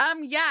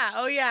 Yeah.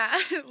 Oh, yeah.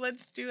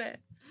 Let's do it.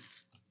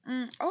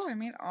 Oh, I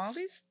made all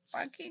these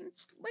fucking.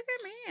 Look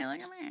at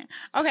me.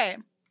 Okay.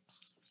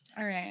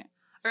 All right.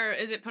 Or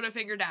is it put a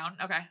finger down?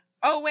 Okay.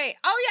 Oh, wait.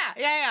 Oh,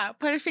 yeah.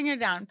 Put a finger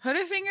down. Put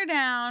a finger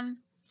down.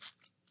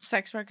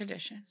 Sex work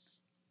edition.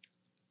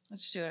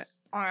 Let's do it.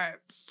 All right.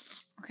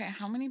 Okay,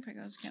 how many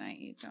pickles can I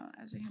eat, though,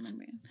 as a human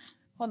being?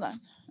 Hold on.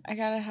 I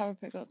gotta have a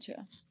pickle, too.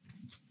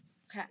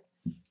 Okay.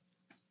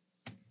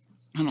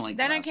 I don't like.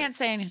 Then I classic. can't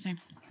say anything.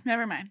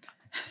 Never mind.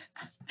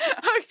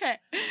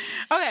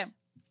 Okay.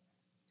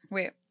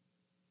 Wait.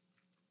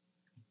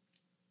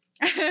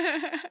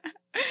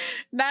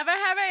 Never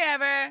have I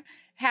ever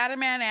had a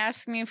man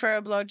ask me for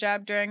a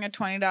blowjob during a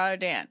 $20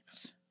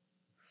 dance.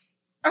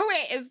 Oh,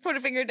 wait. Is put a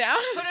finger down?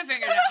 Put a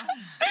finger down.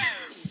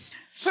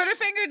 Put a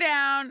finger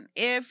down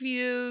if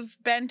you've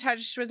been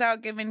touched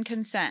without giving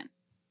consent.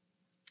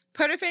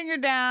 Put a finger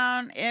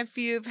down if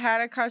you've had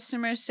a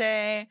customer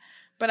say,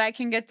 but I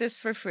can get this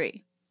for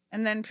free,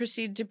 and then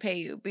proceed to pay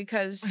you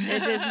because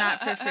it is not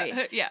for free.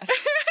 Yes.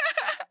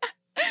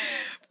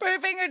 Put a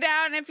finger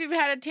down if you've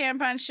had a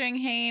tampon string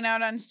hanging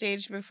out on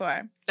stage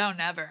before. Oh,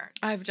 never.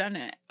 I've done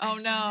it. Oh, I've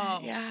no.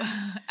 done it, yeah.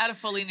 At a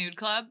fully nude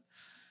club?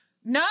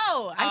 No,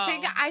 Oh.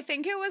 I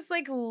think it was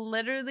like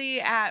literally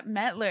at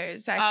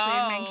Mettler's actually in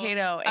Oh,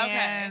 Mankato,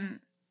 okay.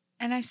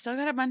 and I still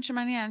got a bunch of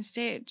money on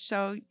stage.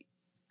 So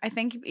I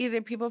think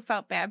either people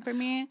felt bad for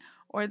me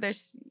or they're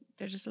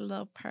just a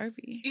little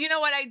pervy. You know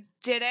what? I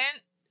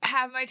didn't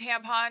have my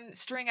tampon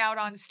string out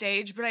on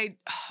stage, but oh my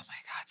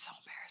God, so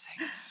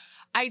embarrassing.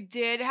 I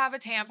did have a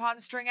tampon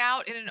string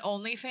out in an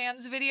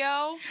OnlyFans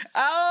video.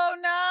 Oh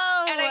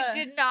no! And I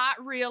did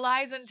not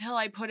realize until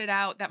I put it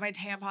out that my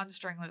tampon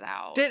string was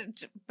out.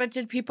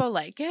 Did people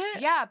like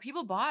it? Yeah,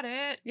 people bought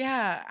it.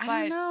 Yeah,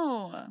 I don't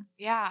know.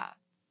 Yeah.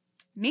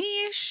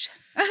 Niche.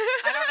 I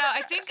don't know.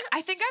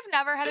 I think I've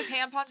never had a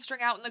tampon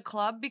string out in the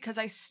club because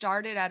I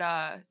started at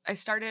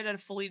a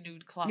fully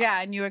nude club.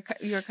 Yeah, and you were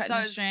cutting so I the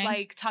was string.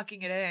 like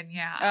tucking it in.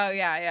 Yeah. Oh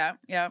yeah.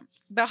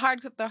 The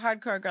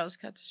hardcore girls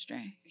cut the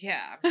string.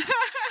 Yeah.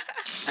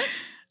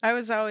 I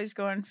was always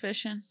going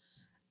fishing.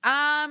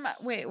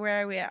 Wait,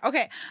 where are we at?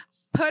 Okay,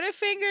 put a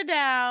finger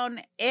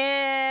down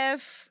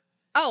if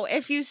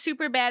you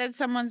super bad at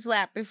someone's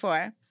lap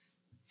before.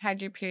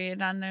 Had your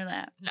period on their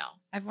lap. No.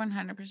 I've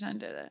 100%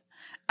 did it.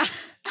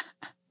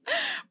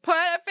 Put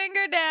a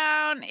finger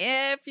down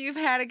if you've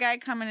had a guy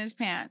come in his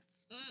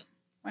pants.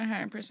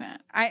 100%.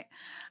 I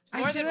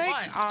More feel than like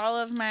once. all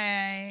of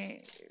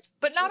my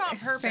But not on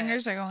purpose.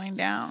 fingers are going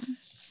down.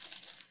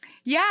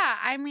 Yeah,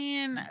 I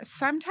mean,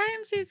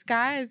 sometimes these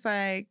guys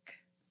like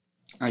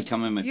I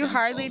come in my you pants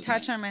hardly all the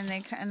touch time. them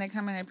and they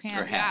come in their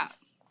Or pants. half.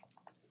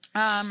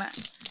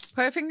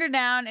 Put a finger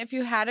down if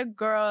you had a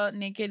girl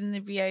naked in the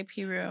VIP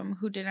room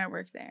who did not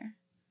work there.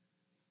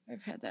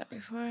 I've had that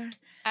before.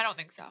 I don't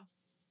think so.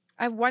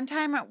 I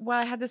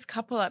had this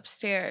couple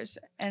upstairs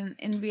and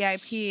in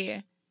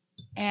VIP,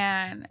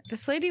 and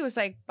this lady was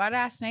like butt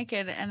ass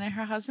naked, and then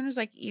her husband was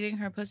like eating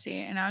her pussy,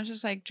 and I was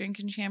just like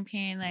drinking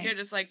champagne, like You're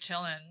just like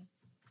chilling.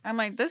 I'm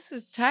like, this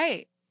is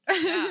tight.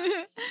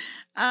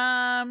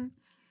 Yeah.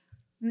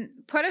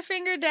 Put a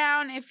finger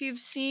down if you've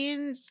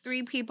seen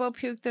 3 people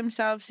puke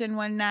themselves in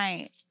one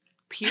night.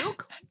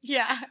 Puke?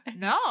 Yeah.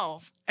 No.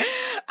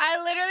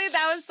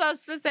 That was so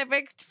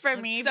specific for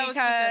me So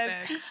because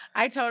specific.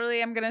 I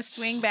totally am going to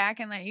swing back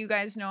and let you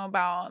guys know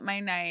about my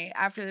night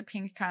after the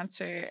Pink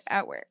concert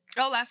at work.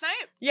 Oh, last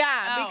night? Yeah,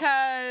 Oh.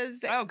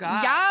 because Oh,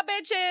 God. y'all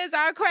bitches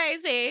are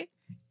crazy.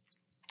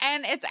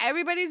 And it's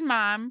everybody's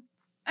mom.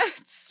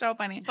 It's so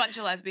funny. Bunch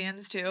of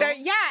lesbians too.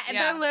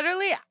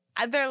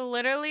 They're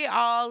literally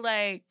all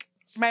like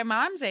my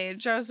mom's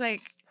age. I was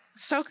like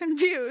so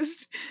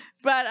confused.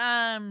 But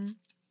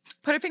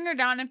put a finger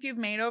down if you've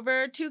made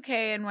over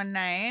 2K in one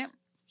night.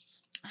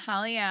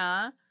 Hell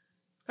yeah.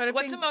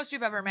 What's the most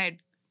you've ever made?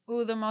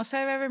 Ooh, the most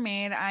I've ever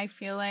made, I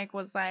feel like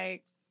was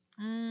like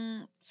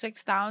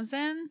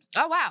 6,000.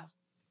 Oh wow.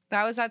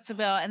 That was at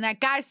Seville, and that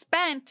guy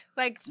spent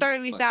like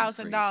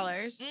 $30,000.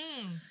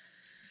 Mm.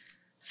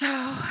 So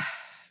I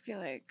feel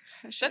like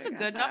That's a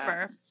good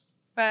number.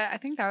 But I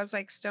think that was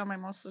like still my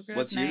most lucrative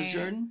What's night. yours,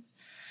 Jordan?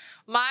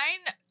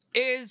 Mine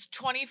is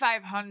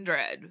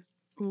 2,500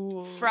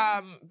 Ooh.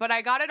 but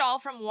I got it all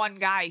from one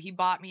guy. He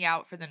bought me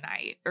out for the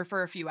night or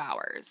for a few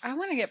hours. I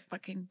want to get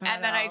fucking bought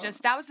And then out.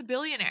 that was the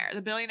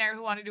billionaire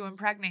who wanted to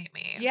impregnate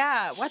me.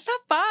 Yeah, what the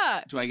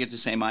fuck? Do I get to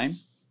say mine?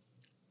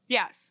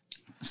 Yes.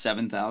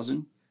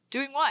 7,000.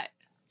 Doing what?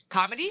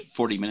 Comedy?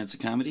 40 minutes of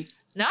comedy.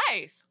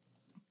 Nice.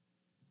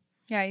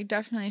 Yeah, you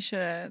definitely should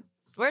have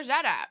Where's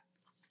that at?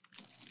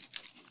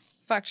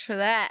 fucked for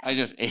that. I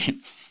just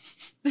ate.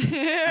 I took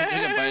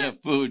a bite of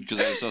food because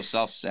I was so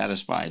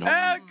self-satisfied.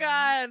 Oh,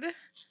 God.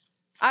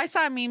 I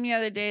saw a meme the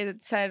other day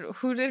that said,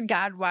 who did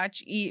God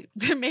watch eat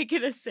to make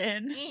it a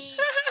sin?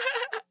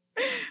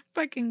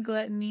 Fucking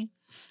gluttony.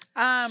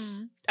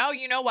 Oh,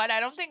 you know what? I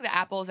don't think the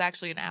apple is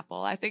actually an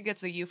apple. I think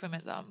it's a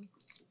euphemism.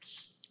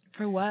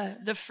 For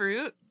what? The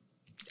fruit.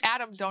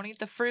 Adam, don't eat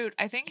the fruit.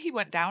 I think he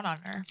went down on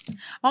her.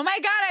 Oh my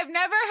God, I've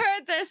never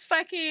heard this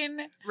fucking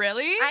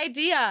Really?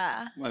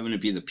 idea. Why wouldn't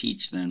it be the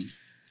peach then?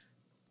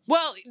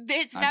 Well,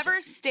 it's I'm never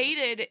joking.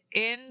 stated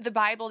in the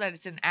Bible that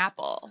it's an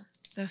apple.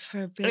 The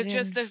forbidden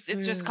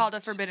It's just called a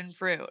forbidden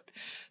fruit.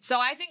 So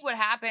I think what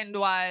happened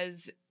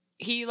was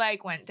he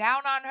like went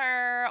down on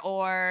her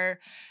or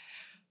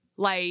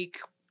like,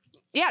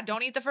 yeah,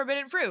 don't eat the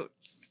forbidden fruit.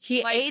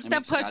 He like- ate That the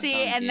makes God pussy,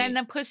 sound and then gay.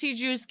 the pussy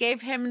juice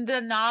gave him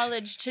the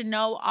knowledge to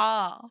know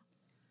all.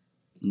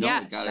 No,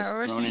 Yes. it got Is that us what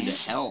we're thrown into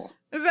saying? hell.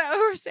 Is that what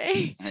we're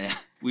saying?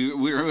 We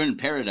were in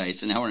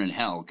paradise, and now we're in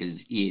hell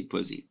because he ate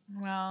pussy.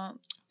 Well,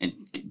 And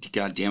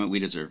God damn it, we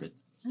deserve it.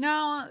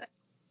 no.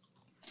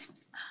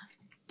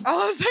 I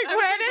was like, I was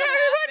where did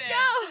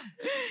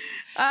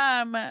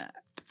everyone go?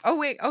 Oh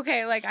wait,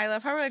 okay. Like I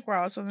love how we're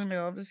also in the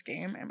middle of this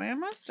game. Am I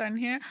almost done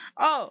here?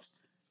 Oh,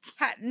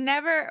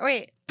 never.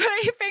 Wait, put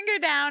your finger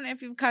down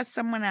if you've cussed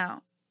someone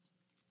out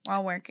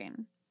while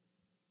working.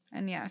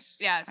 And yes,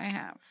 Yes. I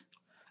have.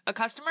 A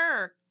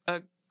customer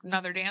or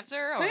another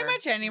dancer or Pretty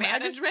much anyone.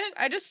 management?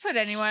 I just put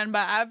anyone,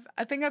 but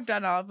I think I've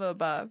done all of the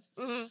above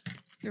Mhm.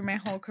 through my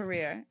whole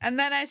career. And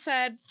then I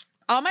said,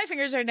 all my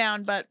fingers are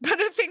down, but put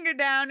a finger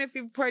down if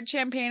you poured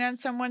champagne on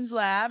someone's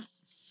lap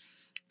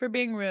for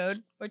being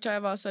rude, which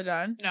I've also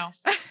done. No.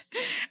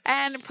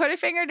 And put a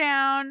finger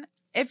down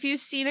if you've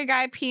seen a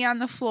guy pee on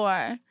the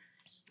floor.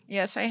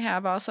 Yes, I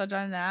have also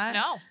done that.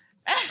 No.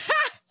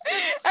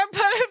 And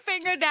put a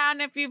finger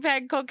down if you've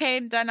had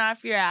cocaine done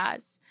off your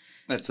ass.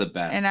 That's the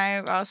best. And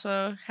I've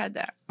also had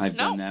that. I've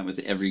done that with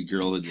every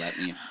girl who'd let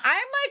me.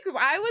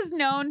 I was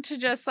known to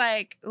just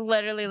like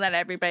literally let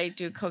everybody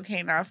do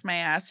cocaine off my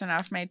ass and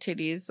off my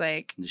titties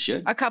like You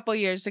should. a couple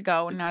years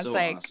ago when I was so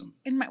like awesome.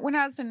 when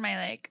I was in my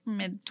like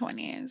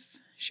mid-20s.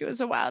 She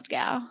was a wild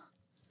gal.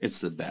 It's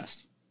the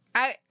best.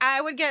 I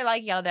would get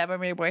like yelled at by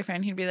my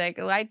boyfriend. He'd be like,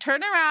 I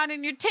turn around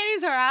and your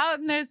titties are out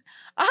and there's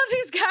all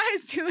these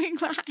guys doing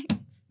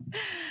lines.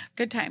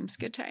 Good times,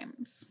 good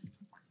times.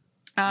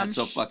 That's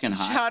so fucking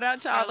hot. Shout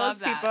out to all those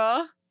that.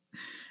 people.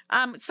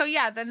 So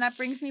yeah, then that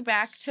brings me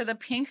back to the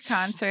Pink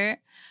concert.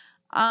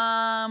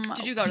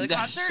 Did you go to the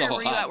That's concert so or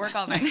were you hot. at work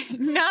all night?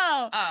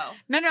 No. Oh.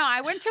 No,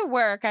 I went to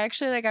work. I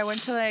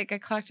went to like I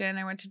clocked in,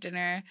 I went to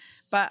dinner.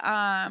 But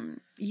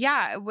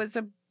yeah, it was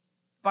a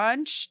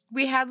bunch.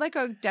 We had like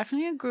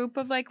definitely a group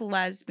of like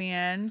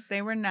lesbians.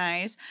 They were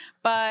nice.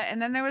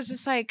 And then there was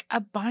just like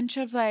a bunch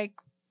of like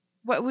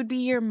what would be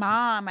your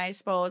mom, I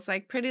suppose.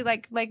 Like pretty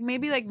like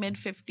maybe like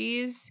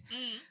mid-50s.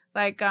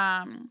 Like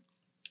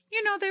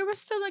you know, they were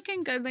still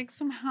looking good, like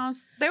they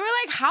were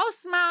like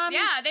house moms.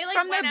 Yeah, they like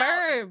from went the out.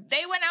 burbs.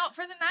 They went out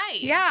for the night.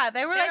 Yeah,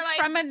 they were like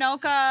from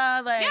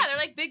Anoka. Like yeah, they're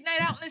like big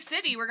night out in the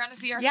city. We're gonna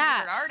see our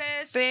Yeah. favorite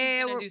artists. They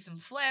She's gonna were- do some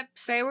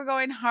flips. they were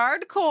going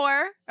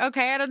hardcore.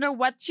 Okay, I don't know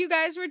what you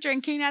guys were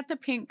drinking at the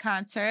Pink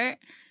concert,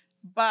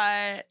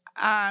 but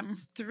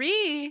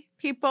 3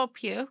 people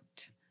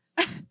puked.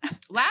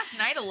 Last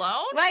night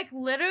alone. Like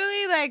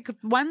literally, like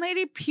one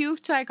lady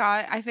puked like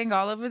I think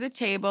all over the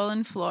table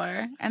and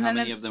floor, and How then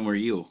many of them were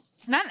you?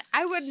 none.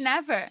 I would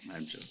never.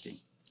 I'm joking.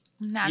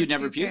 Not You'd a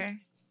never puke? puker.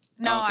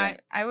 No, Oh, okay.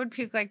 I would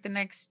puke like the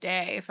next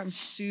day if I'm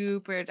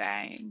super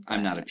dying.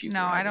 I'm not a but puker.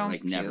 No, I either, don't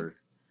like puke. never.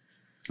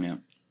 Yeah.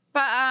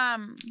 But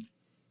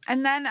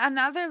and then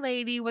another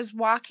lady was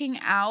walking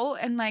out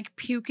and like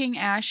puking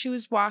as she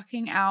was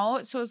walking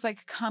out, so it was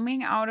like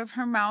coming out of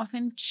her mouth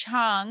in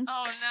chunks.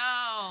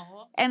 Oh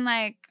no. And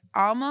like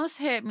almost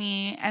hit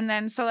me, and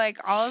then so like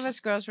all of us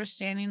girls were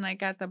standing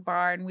like at the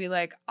bar, and we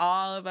like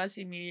all of us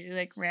immediately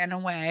like ran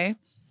away.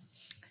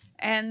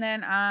 And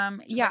then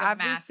yeah, like a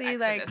mass obviously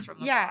like exodus from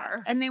the yeah,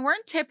 bar. and they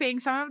weren't tipping.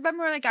 Some of them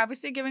were like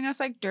obviously giving us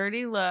like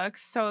dirty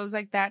looks, so it was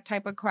like that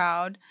type of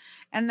crowd.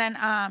 And then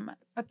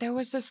but there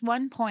was this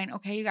one point,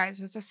 okay, you guys,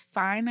 there's this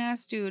fine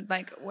ass dude,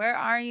 like, where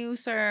are you,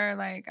 sir?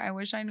 Like, I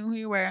wish I knew who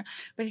you were.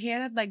 But he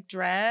had like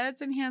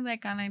dreads, and he had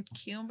like on a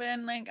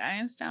Cuban like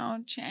iced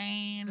out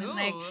chain, and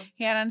like Ooh.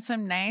 he had on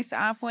some nice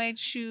off-white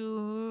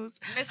shoes.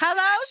 Missed Hello,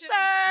 connections-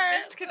 sir.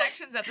 Missed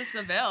connections at the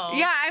Seville.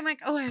 Yeah, I'm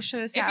like, oh, I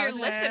should have sat you're with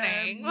him.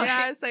 listening,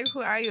 Yeah, it's like,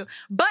 who are you?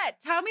 But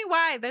tell me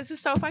why. This is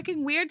so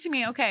fucking weird to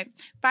me. Okay,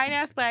 fine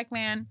ass black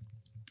man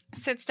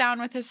sits down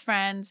with his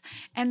friends,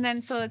 and then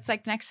so it's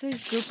like next to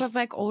this group of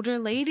like older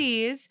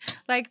ladies,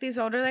 like these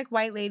older like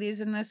white ladies,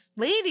 and this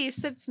lady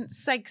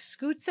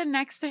scoots in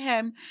next to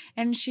him,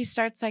 and she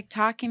starts like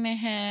talking to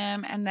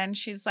him, and then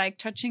she's like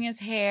touching his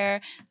hair.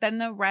 Then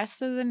the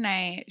rest of the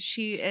night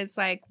she is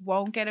like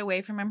won't get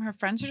away from him. Her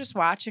friends are just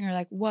watching her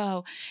like,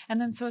 whoa. And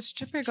then so a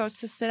stripper goes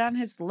to sit on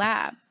his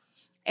lap.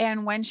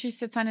 And when she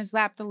sits on his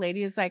lap, the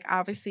lady is like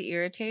obviously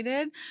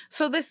irritated.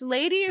 So this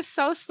lady is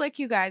so slick,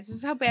 you guys. This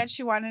is how bad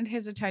she wanted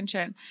his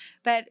attention.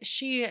 That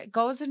she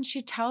goes and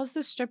she tells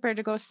the stripper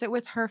to go sit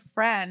with her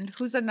friend,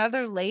 who's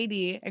another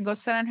lady, and go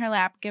sit on her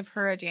lap, give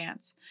her a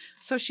dance.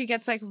 So she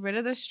gets like rid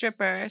of the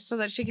stripper so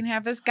that she can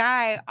have this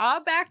guy all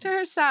back to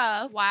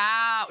herself.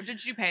 Wow.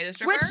 Did you pay the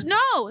stripper? Which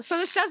no, so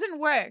this doesn't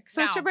work. So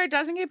No. the stripper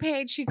doesn't get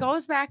paid. She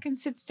goes back and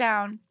sits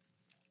down.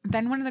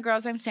 Then one of the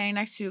girls I'm standing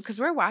next to, because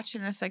we're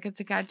watching this like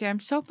it's a goddamn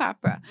soap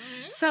opera.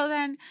 Mhm.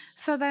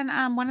 So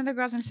then one of the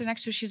girls I'm sitting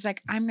next to, she's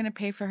like, I'm gonna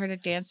pay for her to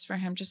dance for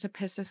him just to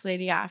piss this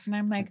lady off. And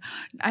I'm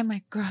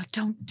like, girl,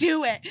 don't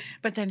do it.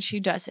 But then she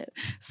does it.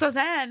 So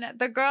then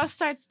the girl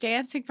starts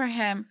dancing for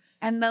him.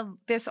 And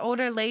this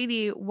older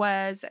lady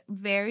was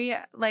very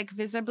like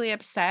visibly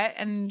upset,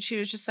 and she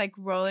was just like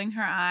rolling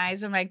her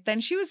eyes, and like then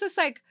she was just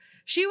like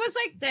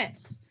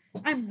this.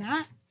 I'm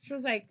not. She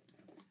was like.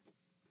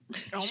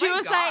 Oh She my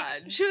was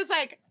God.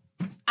 like,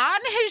 on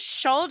his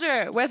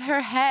shoulder with her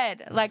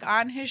head, like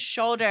on his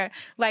shoulder,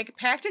 like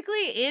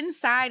practically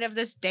inside of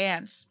this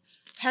dance.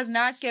 Has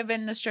not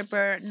given the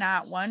stripper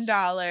not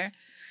 $1.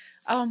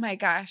 Oh my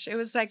gosh, it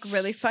was like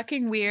really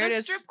fucking weird. The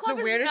It's strip club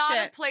the is weirdest not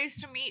shit. a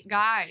place to meet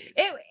guys.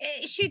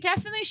 She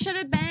definitely should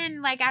have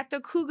been like at the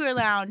Cougar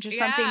Lounge or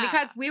something, Yeah.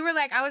 because we were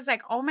like, I was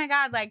like, oh my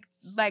God,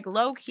 like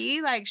low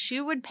key, like she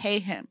would pay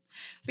him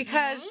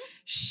because Mhm.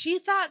 she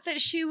thought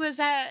that she was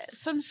at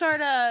some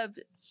sort of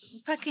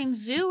fucking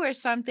zoo or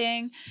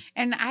something.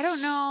 And I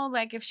don't know,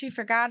 like if she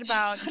forgot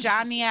about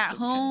Johnny at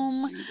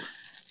home.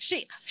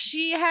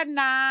 She had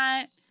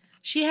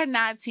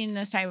not seen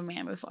this type of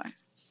man before.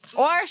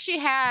 Or she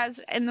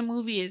has in the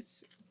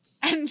movies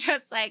and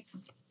just like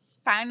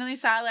finally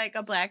saw like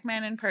a black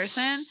man in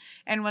person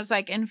and was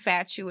like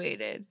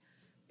infatuated.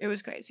 It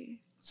was crazy.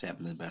 It's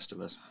happened to the best of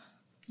us.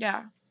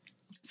 Yeah.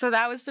 So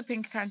that was the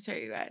Pink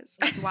concert, you guys.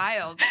 It's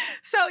wild.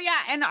 So yeah,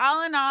 and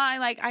all in all,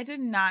 I did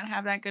not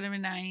have that good of a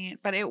night,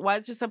 but it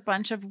was just a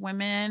bunch of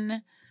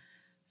women.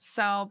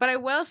 So, but I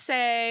will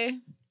say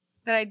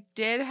that I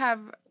did have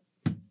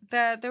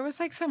that there was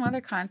like some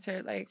other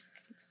concert, like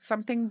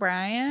something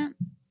Bryant.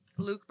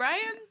 Luke Bryan?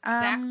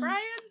 Zach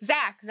Bryan?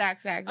 Zach.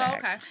 Oh,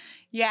 okay.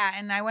 Yeah,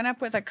 and I went up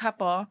with a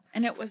couple,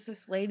 and it was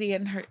this lady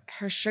and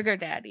her sugar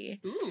daddy.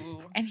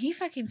 Ooh. And he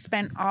fucking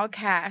spent all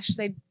cash.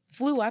 They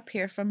flew up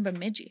here from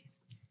Bemidji.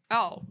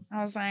 Oh.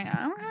 I was like,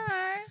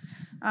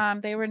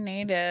 okay. They were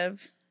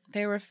native.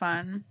 They were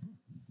fun.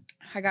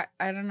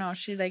 I don't know,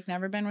 she'd like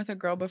never been with a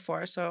girl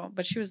before,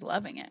 but she was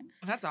loving it.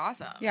 That's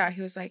awesome. Yeah,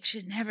 he was like,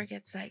 she never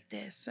gets like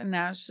this. And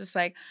now it's just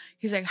like,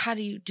 he's like, how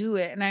do you do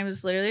it? And I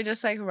was literally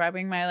just like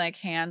rubbing my like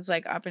hands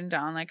like up and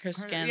down, like her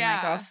skin,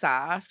 like all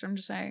soft. I'm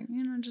just like,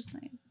 just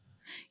like,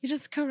 you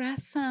just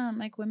caress them.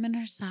 Like women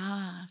are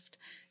soft.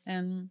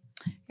 And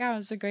yeah, it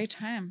was a great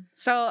time.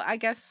 So I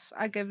guess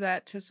I give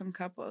that to some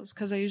couples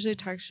because I usually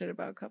talk shit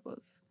about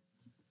couples.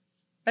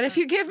 But if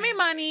you give me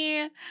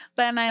money,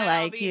 then I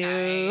like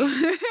you.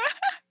 Nice.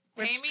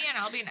 Pay me and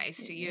I'll be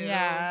nice to you.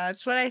 Yeah,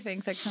 that's what I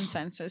think the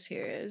consensus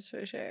here is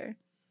for sure.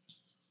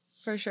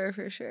 For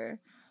sure.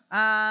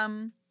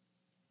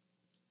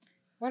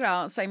 What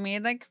else? I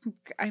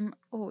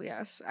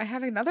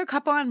had another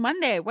couple on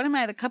Monday. What am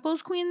I, the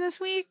couples queen this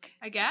week?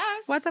 I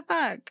guess. What the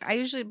fuck?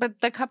 But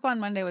the couple on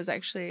Monday was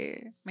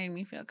actually made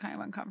me feel kind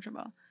of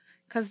uncomfortable.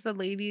 Because the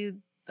lady,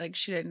 like,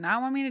 she did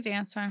not want me to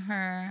dance on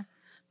her.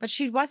 But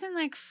she wasn't,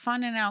 like,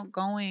 fun and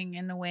outgoing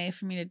in a way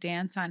for me to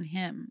dance on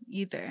him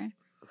either.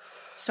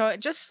 So it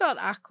just felt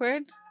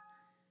awkward.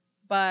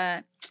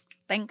 But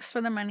thanks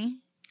for the money.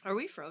 Are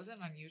we frozen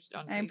on YouTube?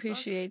 On I Facebook?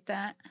 appreciate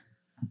that.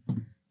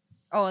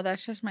 Oh,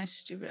 that's just my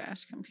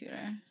stupid-ass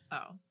computer.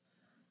 Oh.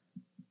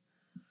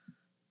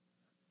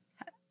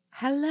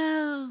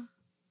 Hello.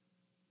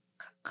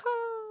 Coco.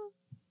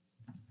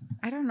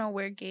 I don't know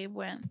where Gabe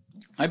went.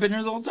 I've been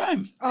here the whole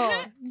time.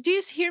 Oh, do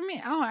you hear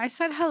me? Oh, I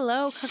said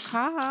hello,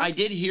 Kaka. I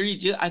did hear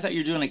you. I thought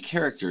you were doing a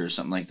character or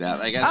something like that.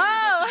 Like I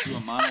thought you were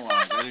about to do a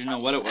monologue. I didn't know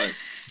what it was.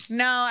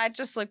 No, it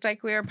just looked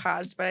like we were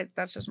paused, but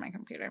that's just my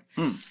computer.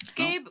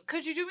 Gabe,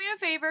 could you do me a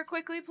favor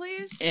quickly,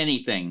 please?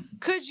 Anything.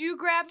 Could you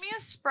grab me a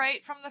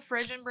Sprite from the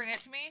fridge and bring it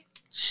to me?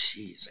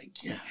 Jeez, I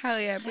guess. Hell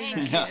yeah, bring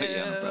Thank that. you.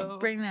 Yeah, no problem.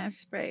 Bring that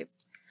Sprite.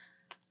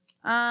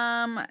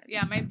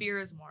 Yeah, my beer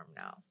is warm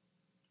now.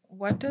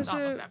 What does It's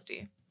almost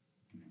empty.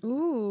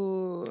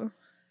 Ooh.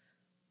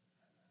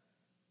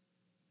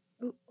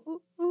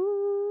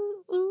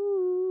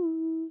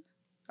 Ooh.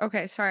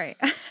 Okay, sorry.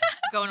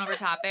 Going over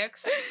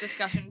topics,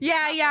 discussion.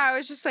 Yeah, I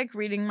was just like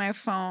reading my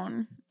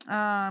phone.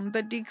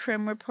 The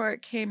decrim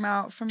report came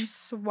out from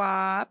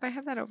SWAP. I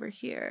have that over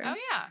here. Oh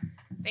yeah,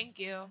 thank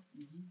you.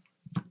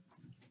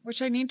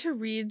 Which I need to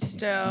read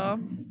still.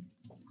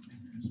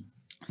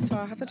 So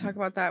I'll have to talk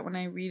about that when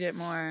I read it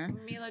more.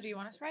 Mila, do you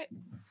want a Sprite?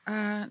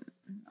 No.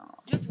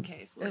 Just in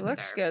case. It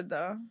looks good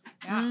though.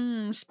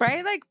 Yeah.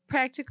 Sprite like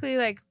practically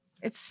like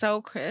it's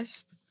so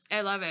crisp.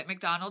 I love it.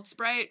 McDonald's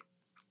Sprite,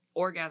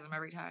 orgasm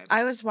every time.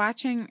 I was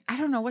watching, I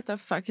don't know what the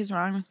fuck is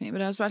wrong with me,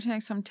 but I was watching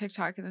like some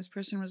TikTok and this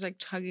person was like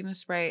chugging a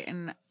Sprite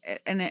and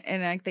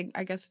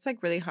I guess it's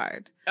like really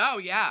hard. Oh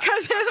yeah.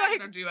 Because it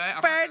like do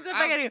it. burns the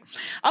fuck out of you.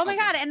 Oh my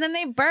god! And then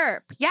they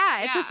burp.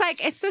 Yeah, it's just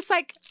like it's this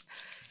like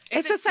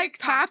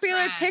popular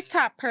trend.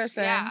 TikTok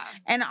person,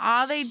 and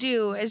all they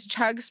do is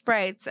chug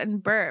Sprites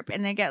and burp,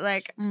 and they get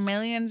like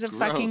millions of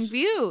fucking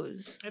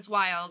views. It's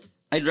wild.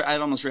 I'd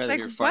almost rather Like,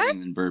 hear what?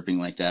 farting than burping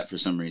like that for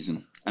some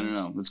reason. I don't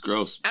know. It's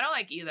gross. I don't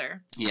like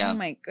either. Yeah. Oh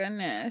my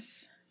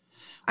goodness.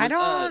 What, I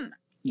don't.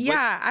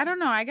 I don't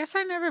know. I guess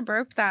I never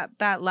burped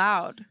that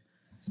loud.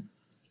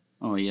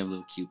 Oh, you have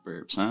little cute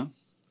burps, huh?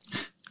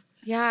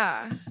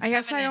 Yeah, I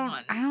guess I Feminine don't.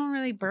 ones. I don't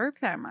really burp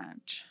that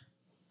much.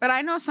 But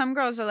I know some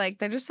girls are like,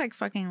 they just like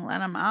fucking let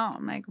them out.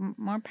 I'm like,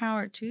 more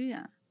power to you.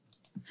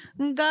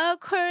 Go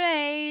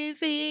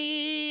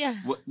crazy.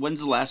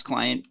 When's the last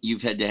client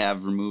you've had to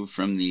have removed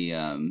from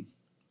the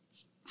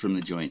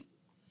joint?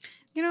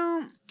 You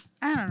know,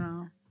 I don't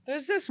know.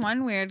 There's this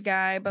one weird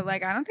guy, but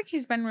like, I don't think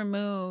he's been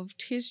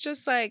removed. He's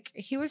just like,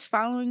 he was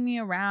following me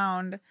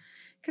around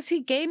because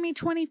he gave me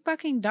 $20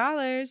 fucking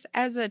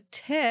as a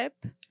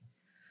tip.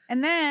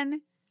 And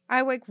then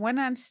I like went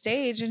on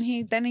stage and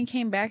he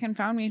came back and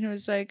found me and he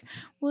was like,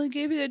 well, I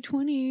gave you that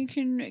 20.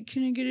 Can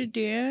I get a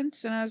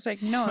dance? And I was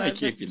like, no. I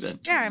gave you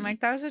that 20. Yeah, I'm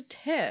like, that was a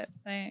tip.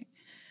 Like,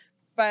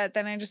 but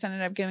then I just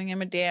ended up giving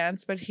him a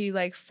dance, but he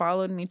like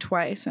followed me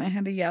twice and I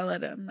had to yell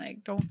at him,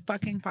 like, don't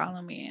fucking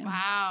follow me. And,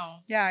 Wow.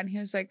 yeah, and he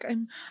was like,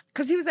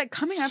 because he was like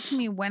coming up to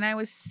me when I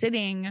was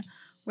sitting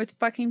with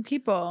fucking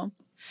people.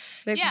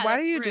 Like, Yeah, what are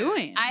that's you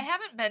rude. I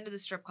haven't been to the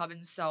strip club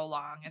in so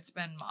long. It's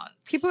been months.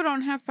 People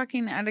don't have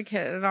fucking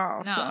etiquette at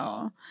all. No.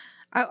 So,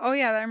 oh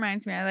yeah, that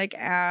reminds me.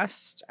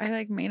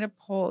 I made a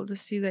poll to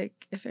see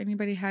like if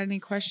anybody had any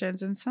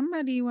questions, and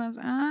somebody was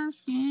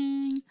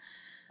asking.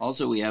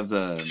 Also, we have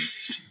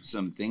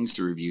some things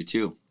to review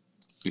too,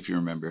 if you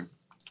remember.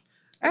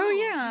 Oh Ooh,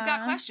 yeah, We've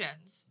got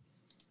questions.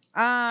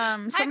 Hi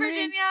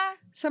Virginia.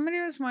 Somebody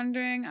was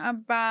wondering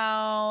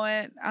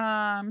about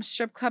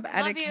strip club Love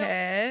you.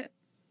 etiquette.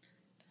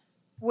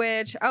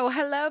 Which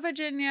hello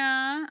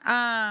Virginia.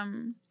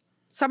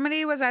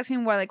 somebody was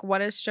asking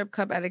what is strip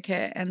club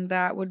etiquette, and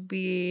that would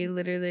be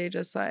literally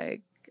just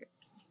like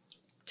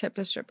tip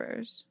the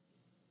strippers.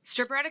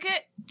 Stripper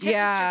etiquette?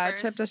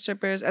 Tip the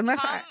strippers.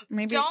 Unless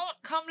maybe don't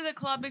come to the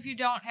club if you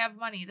don't have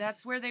money.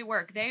 That's where they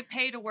work. They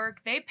pay to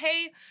work. They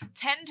pay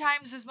 10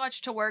 times as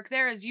much to work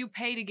there as you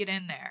pay to get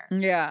in there.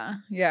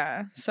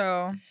 Yeah.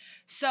 So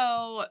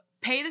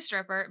pay the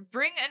stripper.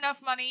 Bring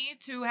enough money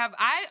to have.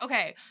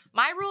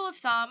 My rule of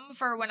thumb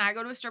for when I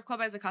go to a strip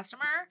club as a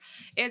customer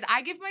is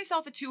I give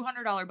myself a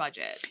 $200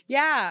 budget.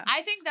 Yeah,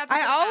 I think that's.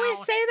 I always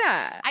say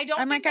that.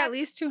 I'm like at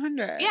least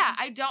 200. Yeah,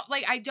 I don't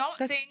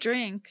that's think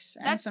drinks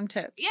and some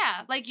tips.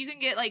 Yeah, like you can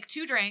get like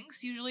 2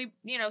 drinks. Usually,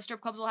 strip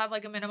clubs will have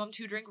like a minimum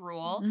 2-drink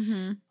rule.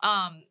 Mm-hmm.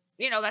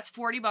 That's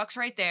 $40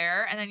 right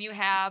there, and then you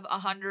have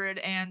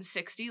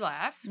 160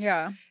 left.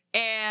 Yeah,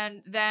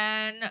 and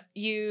then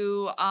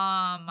you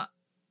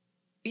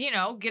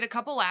get a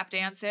couple lap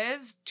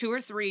dances, 2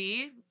 or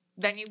 3.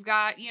 Then you've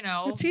got,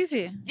 it's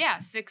easy. Yeah,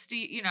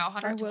 60,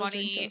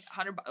 120,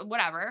 100,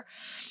 whatever.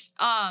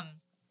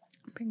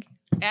 Pinky.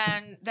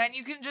 And then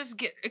you can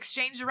just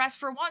exchange the rest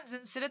for ones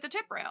and sit at the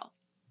tip rail.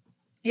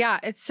 Yeah,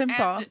 it's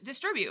simple. And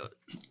distribute.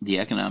 The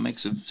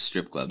economics of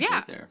strip clubs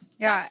right there.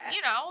 Yeah.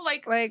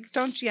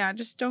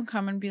 Just don't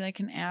come and be like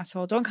an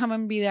asshole. Don't come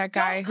and be that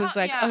guy who's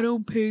like, I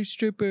don't pay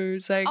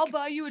strippers. Like, I'll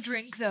buy you a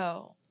drink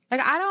though. Like,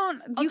 I'll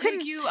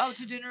take you out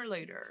to dinner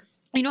later.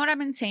 You know what I've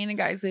been saying to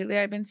guys lately?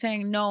 I've been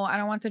saying, no, I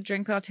don't want the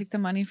drink, but I'll take the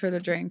money for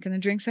the drink. And the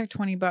drink's like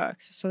 $20.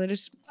 So they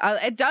just,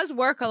 it does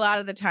work a lot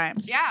of the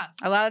times. Yeah.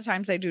 A lot of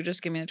times they do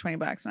just give me the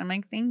 $20. And I'm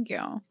like, thank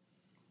you.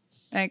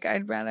 Like,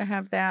 I'd rather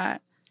have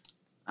that.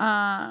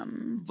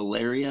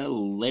 Valeria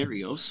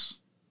Larios.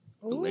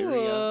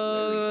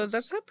 Ooh,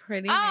 that's a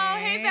pretty name. Oh,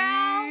 hey,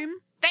 Val.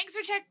 Thanks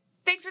for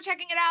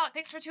checking it out.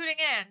 Thanks for tuning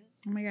in.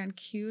 Oh my God,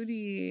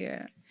 cutie.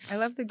 I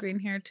love the green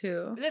hair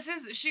too.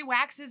 She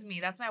waxes me.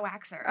 That's my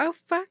waxer. Oh,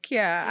 fuck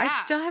yeah. I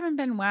still haven't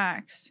been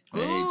waxed.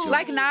 Hey,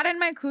 like, not in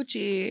my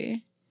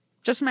coochie.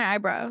 Just my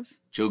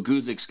eyebrows. Joe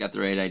Guzik's got the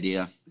right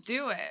idea.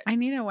 Do it. I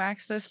need to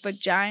wax this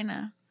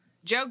vagina.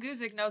 Joe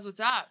Guzik knows what's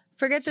up.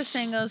 Forget the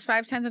singles,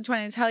 5, 10s, and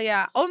 20s. Hell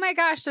yeah. Oh my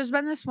gosh, there's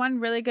been this one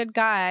really good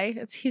guy.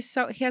 He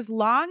has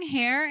long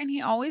hair and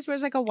he always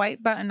wears like a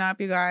white button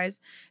up, you guys.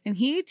 And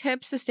he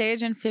tips the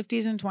stage in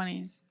 50s and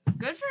 20s.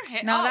 Good for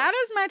him. Now that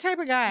is my type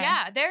of guy.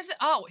 Yeah,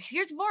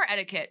 here's more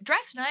etiquette.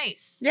 Dress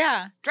nice.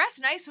 Yeah. Dress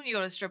nice when you go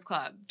to a strip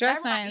club.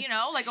 Dress nice.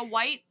 Like a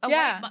white,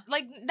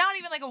 like not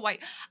even like a white.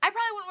 I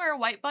probably wouldn't wear a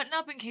white button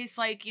up in case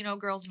like,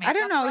 girls makeup. I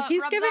don't know.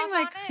 He's rubs giving off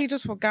like he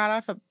just got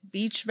off a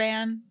beach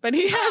van, but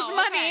he has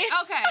money.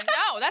 Okay.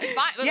 No, that's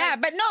fine. But yeah,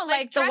 but no,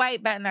 like the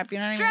white button up, you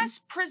know what I mean? Dress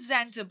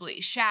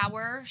presentably.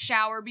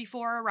 Shower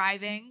before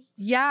arriving.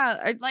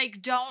 Yeah.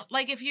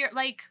 If you're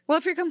like. Well,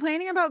 if you're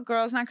complaining about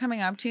girls not coming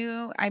up to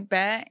you, I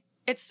bet.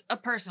 It's a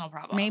personal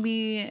problem.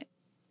 Maybe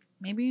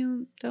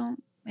you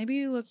don't. Maybe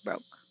you look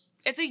broke.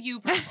 It's a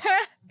you problem.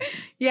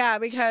 Yeah,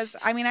 because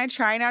I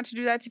try not to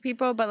do that to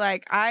people, but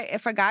like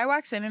if a guy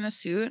walks in a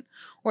suit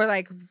or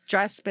like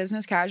dressed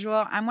business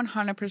casual, I'm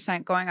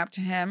 100% going up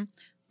to him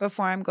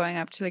before I'm going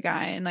up to the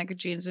guy in like a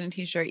jeans and a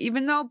t-shirt,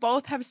 even though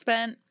both have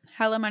spent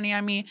hella money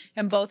on me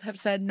and both have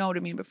said no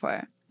to me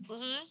before.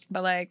 Mm-hmm.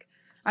 But like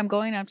I'm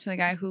going up to the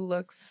guy who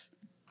looks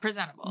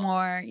presentable,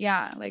 more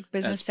like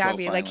business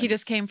savvy, like he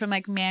just came from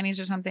like Manny's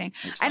or something.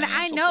 And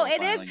I know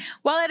it is.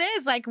 Well, it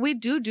is like we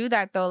do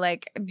that though.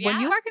 Like when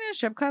you walk into a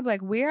strip club,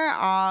 like we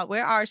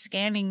are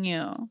scanning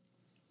you.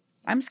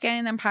 I'm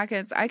scanning them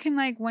pockets. I can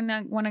like when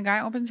a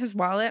guy opens his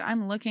wallet,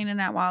 I'm looking in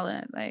that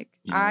wallet. Like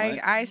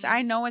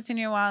I know what's in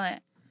your wallet.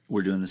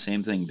 We're doing the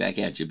same thing back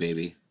at you,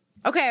 baby.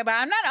 Okay, but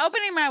I'm not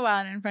opening my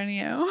wallet in front of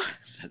you.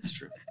 That's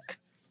true.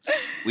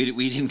 We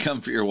didn't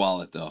come for your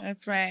wallet though.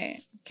 That's right.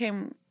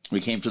 We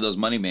came for those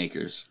money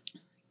makers.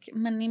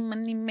 Money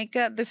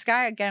maker. This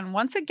guy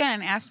once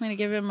again asked me to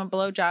give him a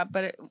blowjob,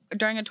 but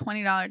during a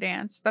 $20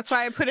 dance. That's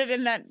why I put it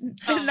in that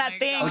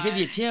thing. I'll give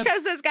you a tip.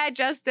 Because this guy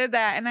just did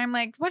that, and I'm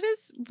like,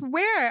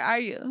 where are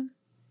you?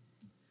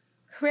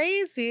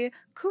 Crazy.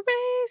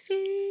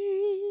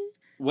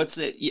 What's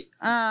it?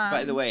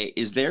 By the way,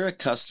 is there a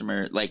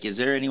customer, like, is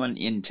there anyone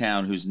in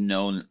town who's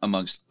known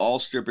amongst all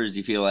strippers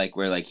you feel like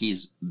where, like,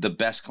 he's the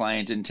best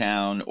client in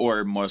town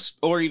or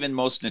even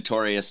most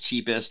notorious,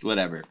 cheapest,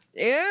 whatever?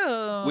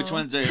 Ew. Which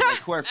ones are, like,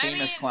 who are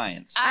famous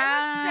clients?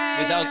 I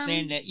would say... Without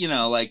saying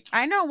that, like...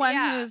 I know one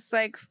who's,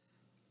 like...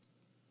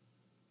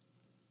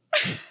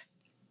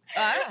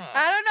 I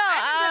don't know.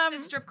 I haven't been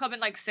to the strip club in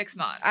like 6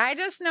 months. I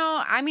just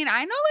know. I know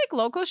like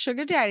local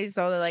sugar daddies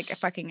though. That like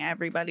fucking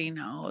everybody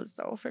knows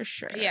though for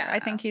sure. Yeah. I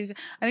think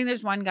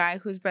there's one guy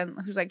who's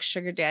like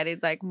sugar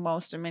daddied like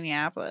most of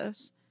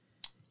Minneapolis.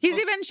 He's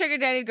even sugar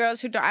daddied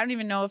girls who I don't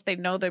even know if they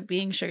know they're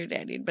being sugar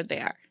daddied, but they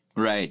are.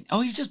 Right.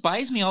 Oh, he just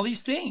buys me all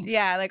these things.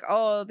 Yeah. Like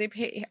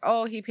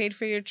he paid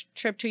for your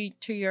trip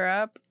to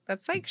Europe.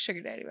 That's like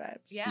sugar daddy vibes.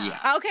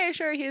 Yeah. Okay,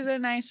 sure. He's a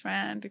nice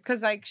friend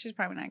because like she's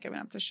probably not giving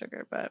up the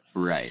sugar, but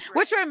right.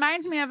 Which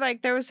reminds me of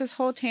like there was this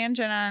whole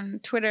tangent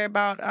on Twitter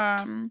about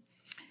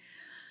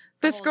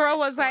This whole girl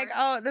was like,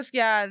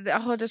 discourse. the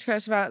whole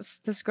discourse about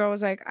this girl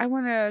was like, I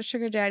want a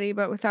sugar daddy,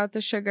 but without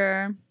the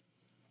sugar.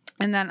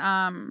 And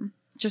then,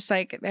 just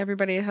like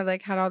everybody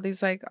had all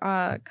these like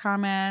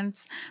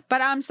comments,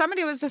 but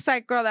somebody was just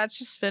like, girl, that's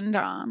just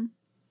findom.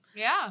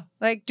 Yeah.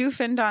 Like, do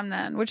findom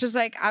then, which is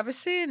like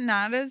obviously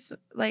not as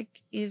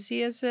like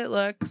easy as it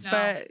looks, No.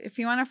 but if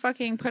you want to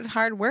fucking put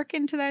hard work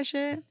into that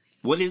shit,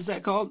 What is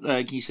that called?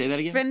 Can you say that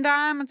again?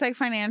 findom, it's like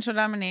financial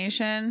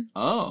domination.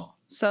 Oh,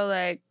 So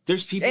like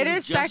there's people. it who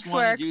is just sex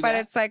wanna work, do but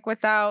that? it's like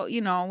without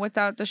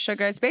the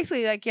sugar. It's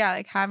basically like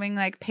like having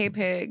like pay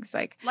pigs,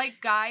 like Like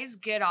guys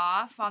get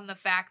off on the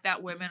fact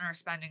that women are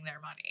spending their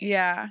money.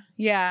 yeah,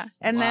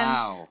 and then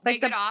wow. They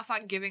like get off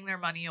on giving their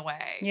money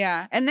away.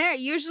 yeah, and they're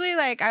usually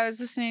like I was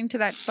listening to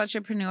that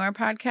Slutrepreneur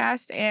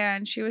podcast,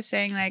 and she was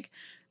saying like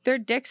their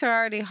dicks are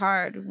already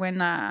hard when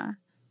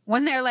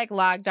they're like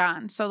logged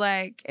on. So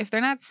like if they're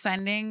not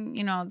sending,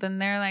 then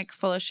they're like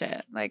full of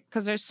shit. Like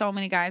because there's so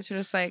many guys who are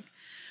just like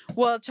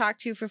will talk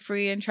to you for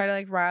free and try to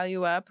like rile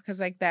you up because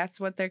like that's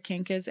what their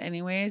kink is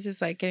anyways, is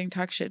like getting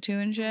talked shit to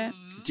and shit.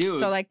 Mhm. Dude,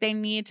 So like they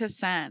need to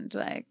send,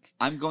 like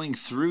I'm going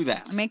through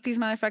that. make these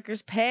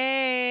motherfuckers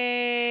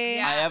pay.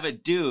 Yeah. I have a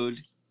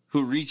dude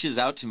who reaches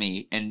out to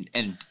me and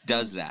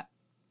does that.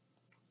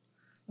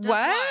 Does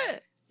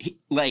What? He,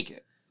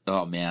 like,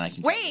 oh man, I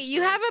can. tell Wait, this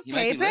you story. have a He might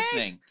pay be pic?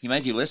 listening. He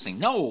might be listening.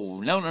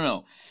 No.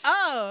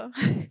 Oh.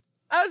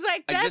 I was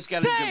like, that's I just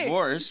got tight. a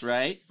divorce,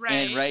 right? Right.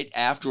 And right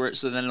afterwards,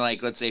 so then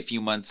like let's say a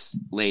few months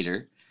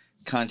later,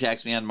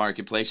 contacts me on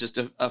Marketplace, just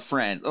a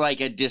friend,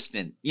 like a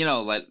distant,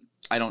 like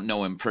I don't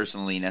know him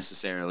personally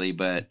necessarily,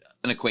 but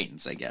an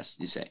acquaintance, I guess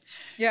you say.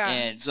 Yeah.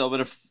 And so, but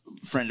a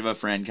friend of a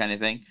friend kind of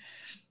thing.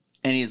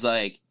 And he's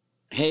like,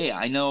 hey,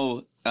 I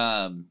know,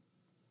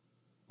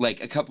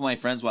 like a couple of my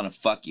friends want to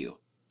fuck you.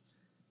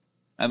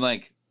 I'm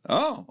like,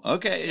 oh,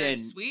 okay.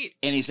 That's sweet.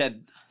 And he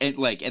said,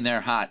 and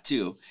they're hot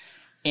too.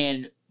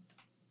 And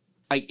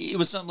it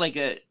was something like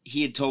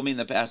he had told me in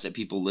the past that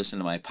people listen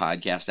to my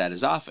podcast at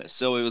his office.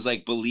 So it was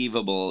like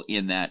believable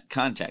in that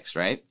context,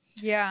 right?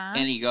 Yeah.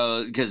 And he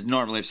goes, because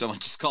normally if someone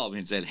just called me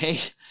and said, hey,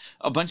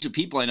 a bunch of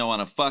people I know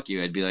want to fuck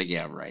you, I'd be like,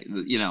 yeah, right.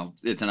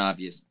 It's an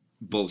obvious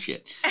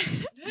bullshit.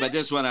 But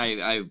this one,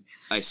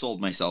 I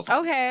sold myself.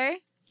 Okay.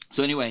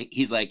 So anyway,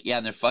 he's like, yeah,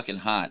 and they're fucking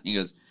hot. And he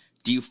goes,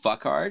 do you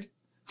fuck hard?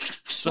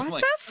 So What I'm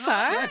like, the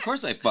fuck? yeah, of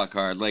course I fuck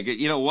hard. Like,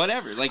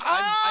 whatever. Like,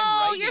 I'm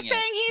Oh, writing you're it.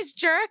 saying he's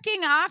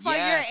jerking off while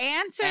Yes, you're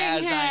answering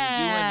as him.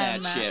 I'm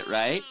doing that shit,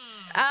 right?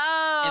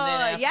 Oh, And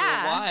then after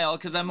yeah. a while,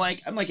 because I'm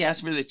like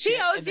asking for the He chick,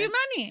 owes and you then-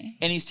 money.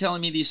 and he's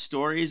telling me these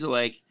stories of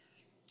like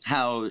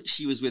how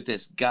she was with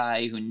this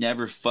guy who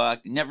never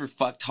fucked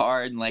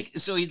hard, and like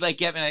so he'd like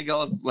get me and I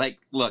go like,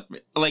 look,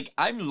 like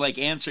I'm like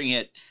answering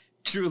it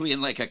truly in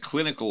like a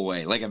clinical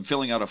way, like I'm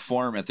filling out a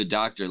form at the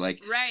doctor,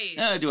 like, Right.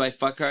 do I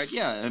fuck hard?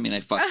 Yeah, I mean I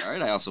fuck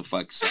hard. I also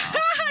fuck soft.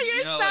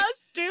 You're so like,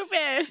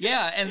 stupid.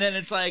 yeah, and then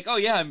it's like, oh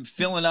yeah, I'm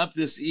filling up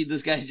this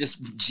guy's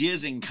just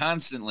jizzing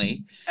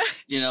constantly,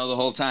 the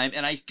whole time.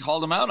 And I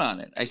called him out on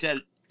it. I said,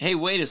 hey,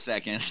 wait a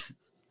second.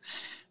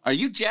 Are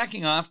you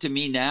jacking off to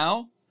me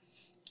now?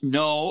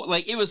 No.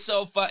 Like, it was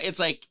so fun. It's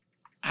like,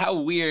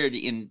 how weird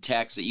in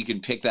text that you can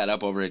pick that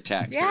up over a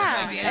text. But it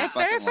Yeah. might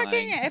be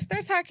Yeah. If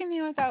they're talking to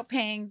you without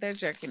paying, they're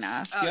jerking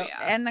off. Oh Yep.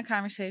 yeah. End the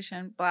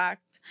conversation.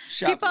 Blocked.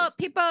 Shoplift.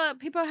 People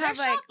They're have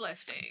like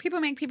shoplifting. people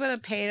make people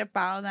to pay to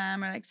follow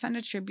them or like send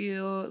a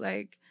tribute.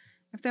 Like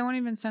if they won't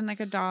even send like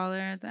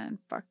 $1, then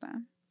fuck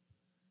them.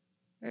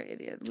 They're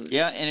idiot losers.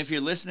 Yeah, and if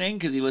you're listening,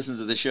 because he listens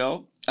to the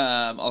show,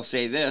 I'll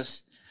say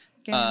this.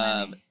 Give me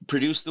money.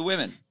 Produce the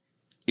women.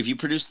 If you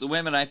produce the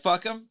women, I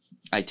fuck them.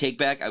 I take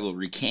back. I will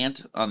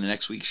recant on the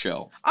next week's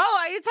show. Oh,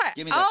 are you talking?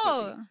 Give me that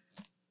Oh,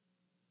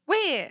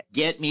 wait.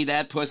 Get me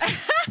that pussy.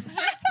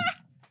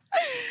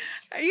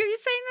 Are you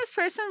saying this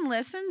person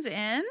listens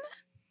in?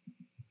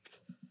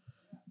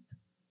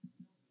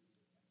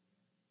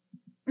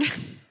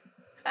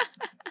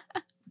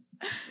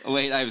 Oh,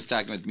 wait, I was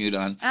talking with mute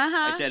on.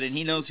 Uh-huh. I said, and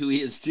he knows who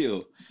he is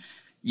too.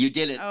 You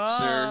did it, Oh, a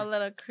sir.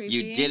 little creepy.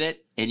 You did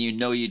it, and you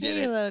know you did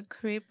Hey, a it. little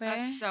creepy.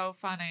 That's so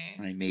funny.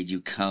 I made you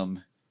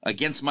come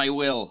against my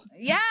will.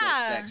 Yeah.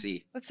 So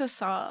sexy. That's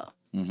assault,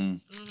 Mm-hmm.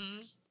 Hmm.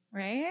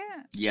 right?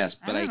 Yes,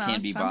 but I don't know,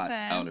 can be bought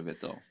something. out of it,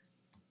 though.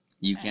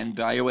 You can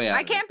buy your way out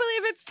I of can't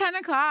believe it's 10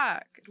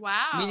 o'clock.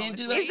 Wow. it. We didn't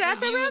do It's that. Is that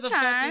the review real of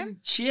time? fucking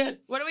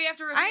shit What do we have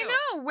to review? I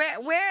know.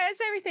 Where is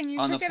everything? You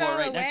on the took it floor all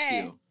right away. next to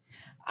you.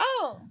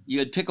 Oh. You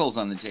had pickles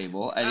on the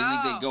table. I didn't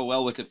think Oh. they'd go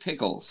well with the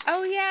pickles.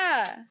 Oh,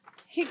 yeah.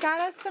 He got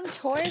us some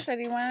toys that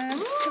he wanted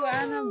us to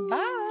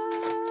unbox.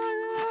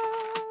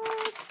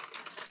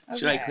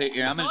 Should I Okay. clear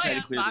here? I'm going to try Toy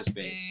to clear the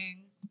space. unboxing.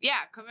 Yeah,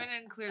 come in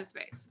and clear the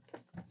space.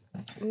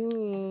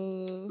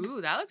 Ooh.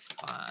 Ooh, that looks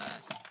fun.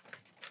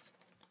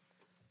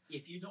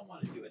 If you don't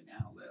want to do it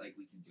now, like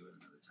we can do it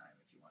another time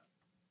if you want.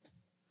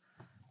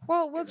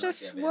 Well, we'll I'd like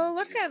to have we'll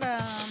look energy.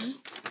 at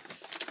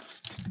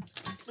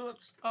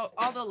Oops. Oh,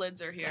 all the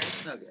lids are here.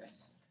 Okay.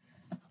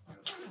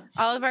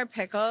 all of our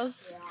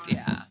pickles.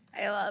 Yeah.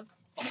 I love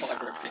All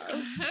of our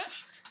pickles.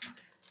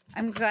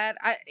 I'm glad.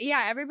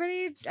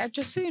 Everybody,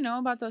 just so you know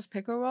about those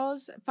pickle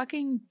rolls,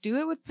 fucking do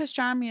it with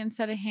pastrami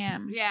instead of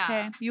ham. Yeah.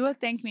 Okay. You will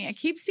thank me. I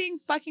keep seeing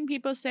fucking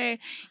people say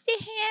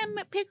the ham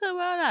pickle roll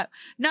up.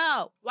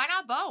 No. Why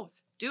not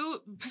both? Do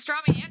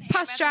pastrami and ham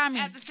Pastrami.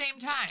 at the same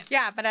time.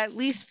 Yeah, but at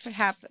least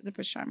have the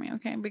pastrami,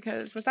 okay?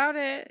 Because without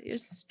it, you're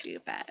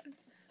stupid.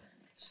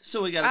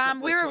 So we got. A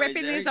couple we of were toys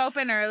ripping there. these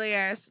open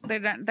earlier. So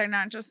they're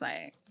not just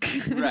like.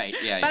 Right.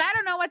 Yeah. But I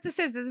don't know what this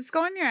is. Does this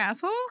go in your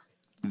asshole?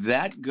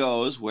 That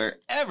goes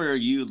wherever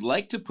you'd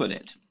like to put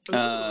it.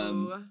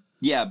 Ooh.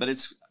 Yeah, but I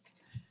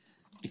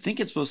think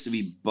it's supposed to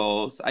be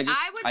both. I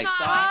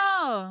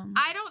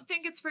don't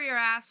think it's for your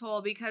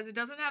asshole because it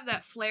doesn't have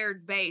that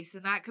flared base,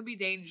 and that could be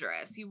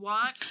dangerous. You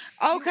want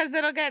because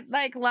it'll get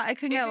like it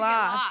can get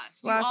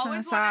lost. You Lost in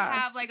always the want to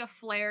sauce. have like a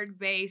flared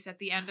base at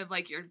the end of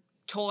like your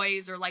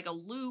toys or like a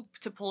loop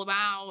to pull them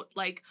out,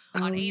 like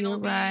on anal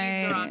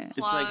beads or on plugs.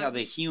 It's like how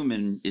the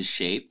human is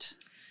shaped.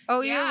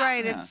 Oh, you're Yeah.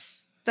 right. Yeah.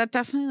 That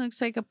definitely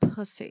looks like a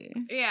pussy.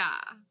 Yeah.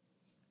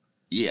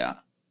 Yeah,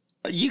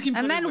 you can. Put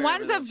And it then wherever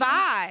one's a that's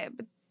fine.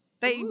 vibe.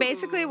 That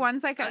basically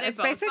one's like Are they it's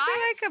both basically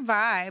like a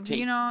vibe. Take-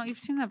 You know, you've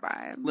seen the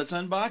vibe. Let's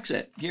unbox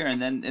it here,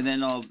 and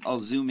then I'll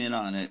zoom in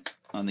on it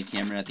on the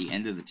camera at the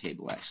end of the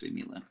table. Actually,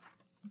 Mila.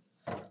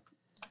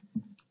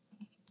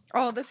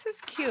 Oh, this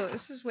is cute.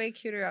 This is way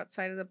cuter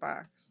outside of the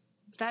box.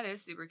 That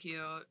is super cute.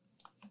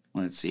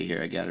 Let's see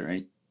here. I got it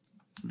right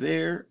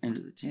there, end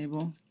of the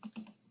table.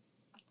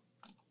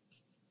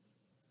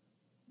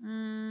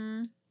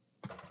 Mm.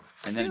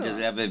 And then Cute. does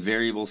it have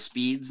variable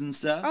speeds and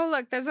stuff? Oh,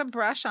 look, there's a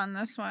brush on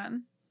this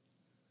one.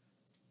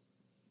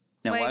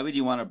 Now, why like- would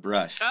you want a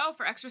brush? Oh,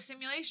 for extra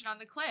stimulation on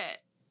the clit.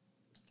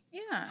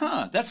 Yeah.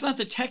 Huh, that's not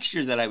the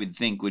texture that I would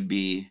think would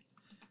be.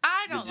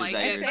 I don't The like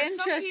desire. it, but It's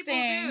some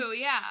interesting. people do.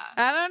 Yeah.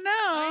 I don't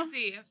know. Let me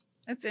see.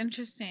 It's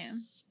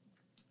interesting.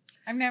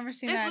 I've never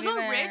seen This that little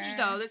either. ridge,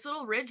 though. This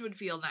little ridge would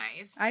feel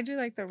nice. I do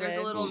like the ridge. There's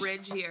a little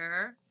ridge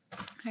here.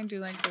 I do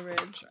like the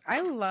ridge.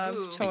 I love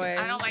Ooh, toys.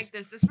 I don't like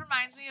this. This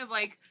reminds me of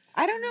like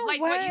I don't know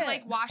what you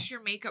like wash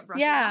your makeup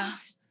brushes Yeah. on.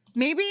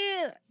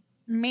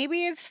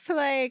 Maybe it's to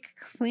like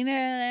clean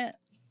it.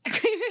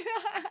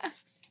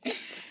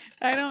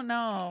 I don't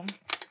know.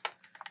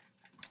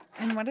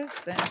 And what is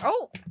this?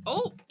 Oh,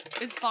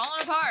 it's falling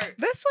apart.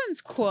 This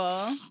one's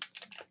cool.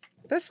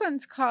 This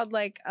one's called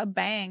like a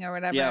bang or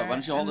whatever. Yeah, why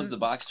don't you hold And- up the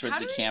box towards How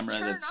the do these camera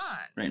turn that's on?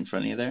 right in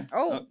front of you there?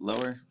 Oh.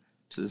 Lower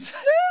to the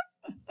side.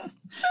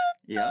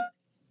 Yeah,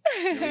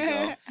 there we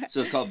go.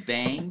 So it's called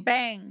Bang,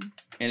 Bang.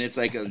 and it's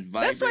like a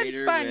vibrator. This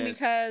one's fun with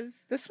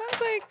because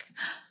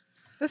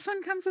this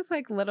one comes with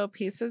like little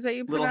pieces that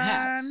you put little on.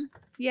 hats.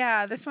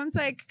 Yeah, this one's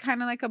like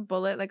kind of like a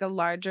bullet, like a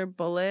larger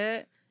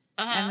bullet.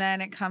 Uh-huh. And then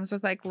it comes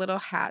with like little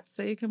hats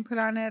that you can put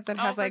on it that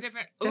have for like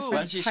different. different Why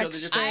don't you show the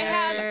textures.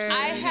 different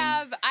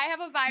I have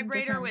a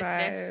vibrator Different with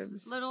this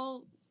vibes.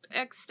 little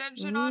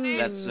extension on it.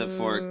 That's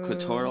for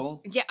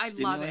clitoral. Yeah, I love it.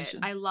 stimulation?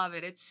 I love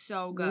it. It's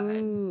so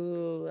good.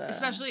 Ooh.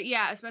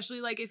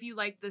 Especially like if you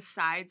like the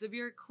sides of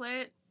your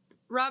clit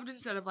rubbed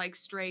instead of like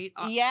straight.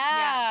 Yeah. Do you know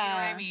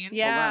what I mean?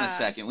 Yeah. Hold on a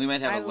second. We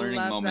might have I a learning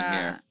love moment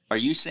that. here. Are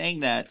you saying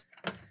that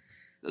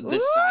the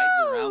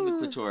sides around the Ooh.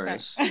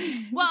 clitoris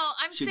Sorry. Well,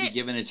 I'm should be saying,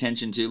 given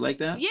attention to like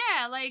that?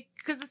 yeah, like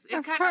because it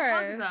Of kind of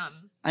hugs course.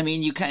 them. I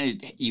mean,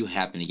 you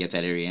happen to get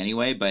that area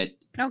anyway, but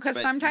No, because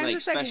But, sometimes like,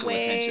 it's like special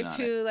way attention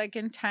on too like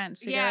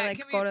intense. You Yeah, gotta like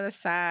can we- go to the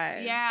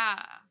side.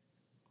 Yeah.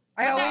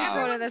 I Wow. always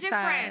go to the Everyone's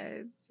different.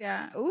 sides.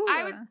 Yeah.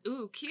 Ooh.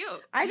 Ooh, cute.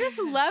 I just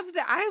love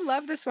I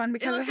love this one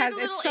because it, looks like has a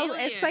it's little so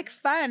it's alien. like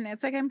fun.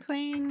 It's like I'm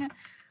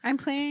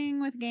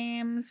playing with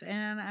games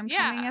and I'm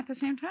Yeah. coming at the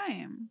same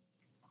time.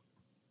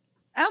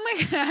 Oh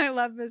my god, I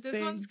love this This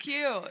thing. one's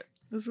cute.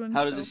 This one's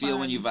how does so it feel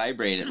when fun. you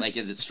vibrate it? Like,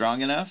 is it strong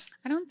enough?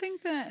 I don't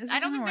think that is I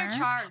don't think they're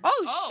charged.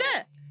 Oh,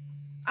 shit.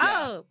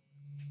 Oh.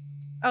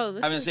 Oh, this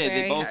I'm gonna is say they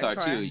very both are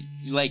hardcore.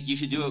 too. Like, you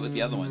should do it with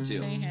the other one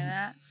too. Can you hear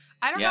that?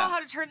 I don't Yeah. know how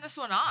to turn this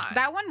one on.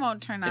 That one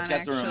won't turn on. It's got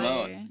actually. the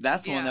remote.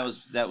 That's the one Yeah.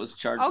 that was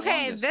charged.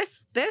 Okay,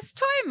 longest. this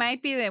toy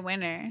might be the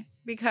winner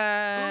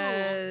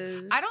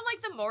because I don't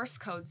like the Morse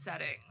code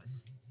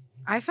settings.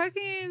 I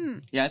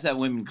fucking Yeah, I thought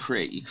women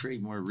create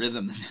more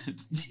rhythm than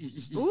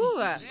ooh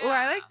I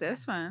Yeah. like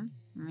this one.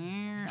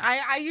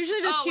 I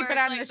usually just Oh, keep where it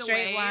it's on like the the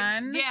straight wave?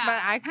 one, Yeah. but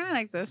I kind of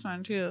like this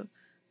one too.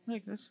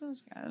 Like this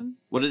one's good.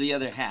 What are the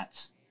other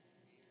hats?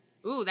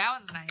 Ooh, that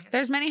one's nice.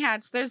 There's many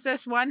hats. There's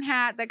this one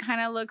hat that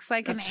kind of looks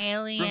like That's an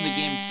alien from the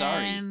game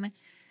Sorry.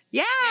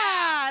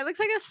 Yeah, it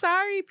looks like a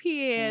sorry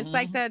piece.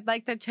 Mhm.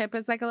 Like the tip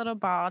is like a little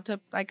ball to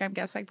like I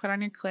guess like put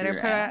on your clit For or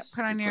your ass.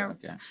 put on your.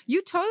 Okay.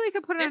 You totally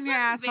could put it This on your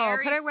one's asshole.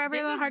 very- Put it wherever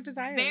this your is heart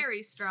desires.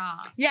 Very strong.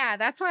 Yeah,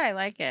 that's why I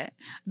like it.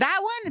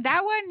 That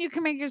one you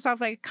can make yourself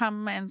like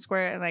come and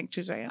squirt in like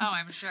 2 seconds. Oh,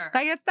 I'm sure.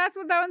 like that's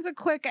what that one's a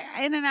quick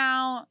in and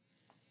out.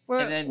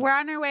 And then- We're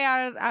on our way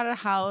out of the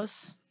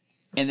house.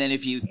 And then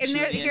if you And tune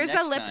in here's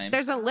next a time,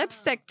 there's a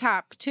lipstick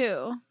top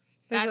too.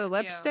 There's That's a cute.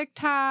 lipstick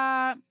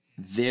top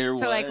there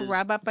to like was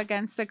rub up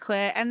against the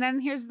clit. And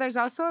then there's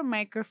also a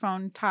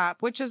microphone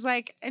top, which is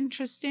like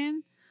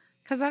interesting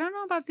because I don't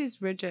know about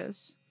these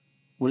ridges.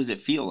 What does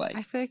it feel like?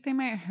 I feel like they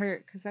might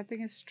hurt because that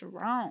thing is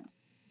strong.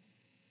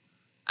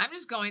 I'm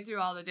just going through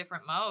all the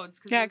different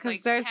modes. Yeah,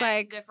 because there's 10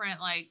 like different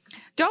like.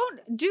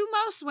 Do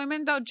most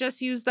women though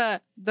just use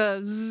the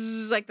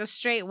zzz, like the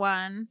straight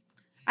one?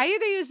 I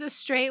either use the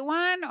straight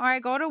one or I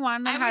go to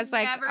one that has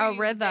like a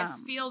rhythm.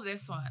 Feel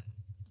this one.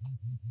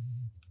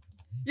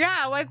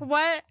 Yeah, like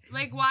what?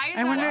 Like why is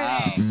I that? wonder.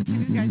 Wow.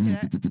 Can you guys hear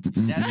that?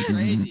 That's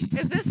crazy.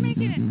 Is this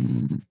making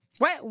it?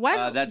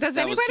 What? Does that was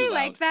anybody too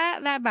like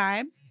that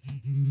vibe?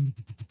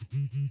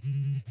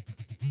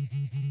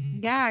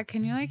 Yeah,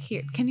 can you like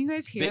hear? Can you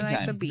guys hear Big like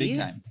time. the beat? Big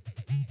time.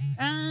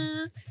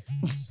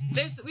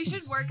 We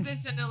should work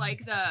this into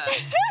like the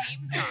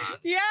theme song.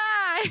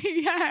 Yeah,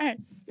 yes.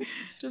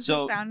 Just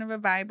So, the sound of a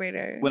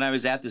vibrator. When I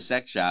was at the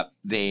sex shop,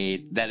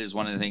 that is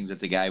one of the things that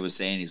the guy was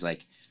saying. He's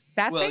like,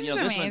 That well, thing's this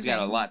amazing. one's got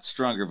a lot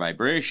stronger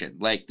vibration.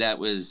 Like that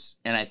was,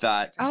 and I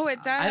thought, Oh,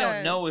 it does. I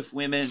don't know if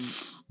women,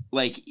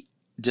 like,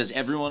 does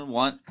everyone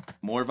want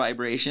more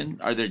vibration?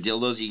 Are there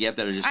dildos you get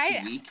that are just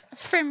too weak?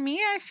 For me,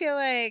 I feel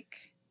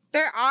like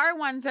there are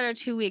ones that are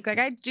too weak. Like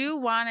I do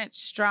want it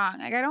strong.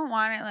 Like I don't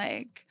want it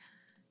like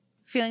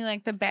feeling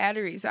like the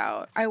battery's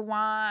out. I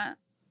want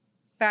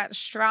that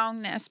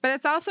strongness, but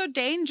it's also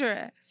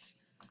dangerous.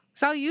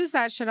 So I'll use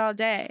that shit all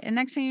day. And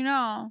next thing you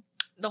know,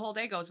 The whole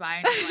day goes by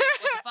and you're like,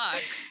 what the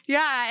fuck?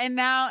 yeah,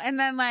 and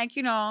then like,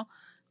 you know,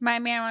 my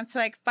man wants to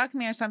like fuck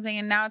me or something,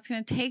 and now it's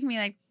gonna take me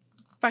like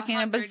fucking a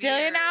 100 bazillion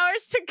years.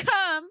 hours to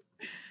come.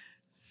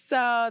 So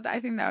I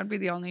think that would be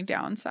the only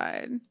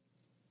downside.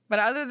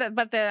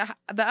 But the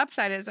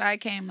upside is I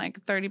came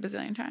like 30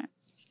 bazillion times.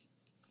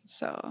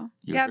 So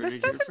You yeah, heard this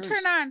it here doesn't turn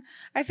first. on.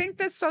 I think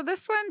this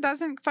one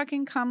doesn't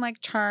fucking come like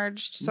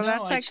charged. So No,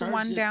 that's I like charged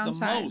one it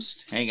downside. The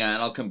most. Hang on,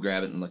 I'll come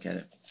grab it and look at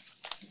it.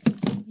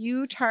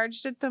 You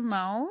charged it the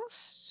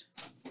most?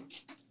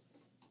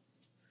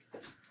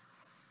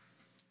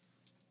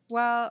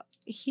 Well,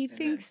 he And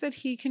thinks that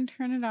he can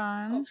turn it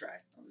on. I'll try.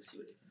 I'll just see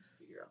what I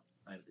can figure out.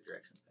 I have the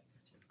directions back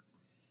there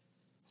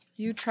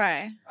too. You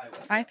try. I will.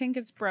 I think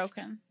it's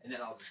broken. And then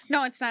I'll just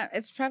No, it's not.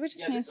 It's probably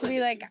just Yeah, needs this to is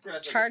be like a like toothbrush,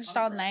 like a charged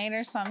all tongue brush. night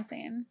or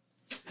something.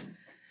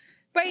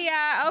 But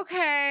yeah,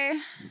 okay.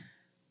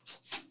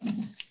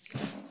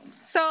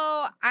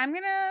 So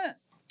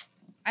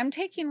I'm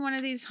taking one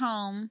of these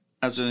home,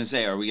 I was going to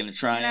say, are we going to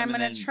try And them I'm and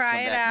gonna then try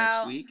come it back out.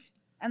 next week?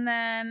 and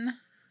then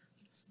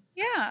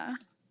yeah,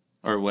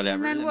 Or whatever,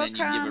 and then and we'll then you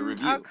can give a come.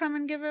 review. I'll come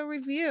and give a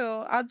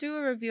review. I'll do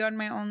a review on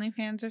my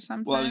OnlyFans or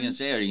something. Well, I was going to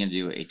say, are you going to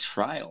do a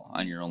trial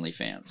on your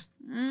OnlyFans?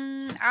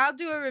 I'll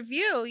do a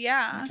review.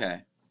 Yeah.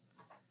 Okay.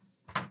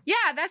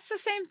 Yeah, that's the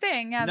same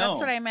thing. Yeah, that's No.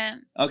 what I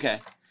meant. Okay.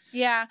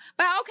 Yeah,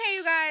 but okay,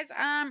 you guys.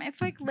 It's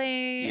like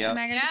late, Yep. and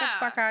I gotta get Yeah.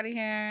 the fuck out of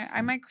here.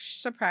 I'm like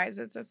surprised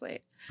it's this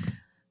late.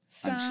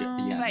 So yeah.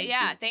 But me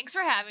yeah, too. thanks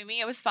for having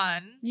me. It was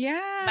fun.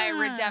 yeah, My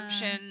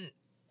redemption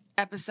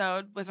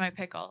episode with my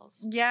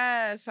pickles.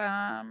 Yes.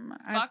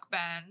 Fuck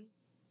Ben.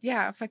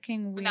 Yeah,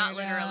 fucking weird. Not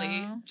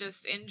literally,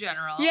 just in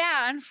general.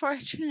 Yeah,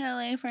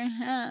 unfortunately for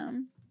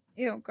him.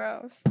 Ew,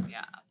 gross.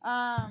 Yeah.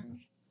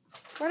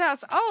 What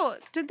else? Oh,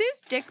 did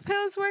these dick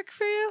pills work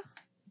for you?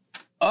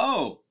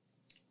 Oh.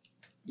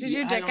 Did Yeah,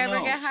 your I dick don't ever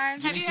know. get hard?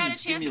 Give Have me you some had a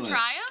chance stimulus. to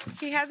try them?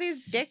 He had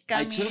these dick gummies.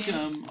 I took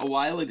them a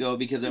while ago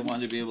because I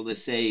wanted to be able to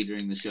say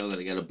during the show that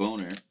I got a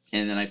boner,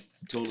 and then I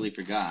totally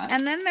forgot.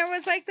 And then there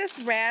was like this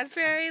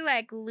raspberry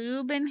like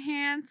lube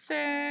enhancer.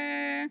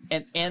 And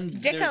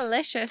there's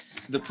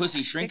Dickalicious. the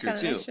pussy shrinker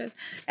too. Dickalicious.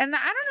 And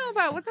I don't know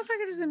about what the fuck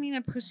does it mean,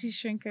 a pussy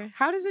shrinker?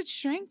 How does it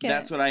shrink it?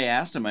 That's what I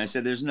asked them. I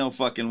said, "There's no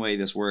fucking way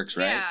this works,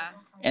 right?" Yeah.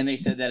 And they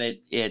said that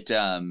it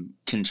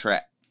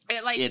contract.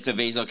 It like It's a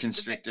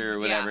vasoconstrictor or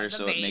whatever, the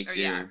so bait, it makes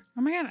or, your yeah.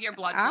 Oh my god. Your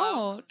blood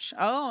flow. Ouch.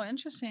 Oh,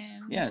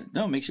 interesting. yeah,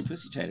 no, it makes your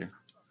pussy tighter.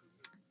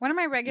 One of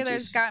my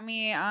regulars Just- got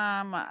me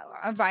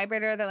a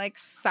vibrator that like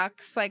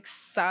sucks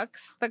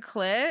the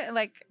clit,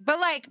 like, but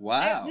like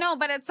Wow. no,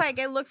 but it's like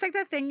it looks like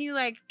the thing you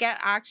like get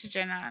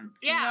oxygen on.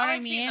 Yeah, you know what I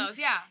I've mean? seen those.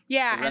 Yeah.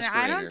 Yeah, The and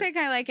I don't respirator. think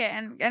I like it,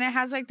 and it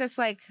has like this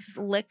like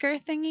liquor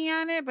thingy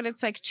on it, but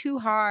it's like too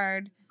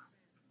hard.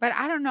 But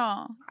I don't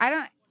know.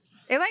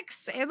 It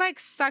like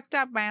sucked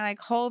up my like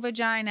whole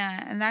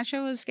vagina, and that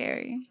shit was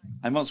scary.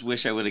 I almost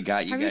wish I would have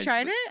got you Have guys. you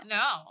tried it?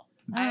 No.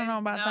 I don't know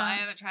about no, that. I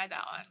haven't tried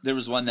that one. There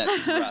was one that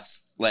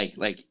thrust, like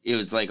it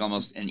was like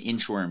almost an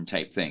inchworm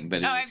type thing, but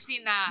it Oh, was, I've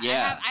seen that.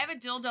 Yeah. I have a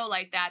dildo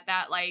like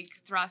that like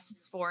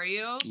thrusts for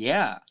you.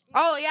 Yeah,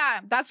 Oh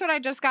yeah, that's what I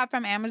just got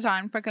from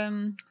Amazon.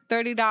 Freaking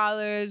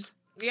 $30.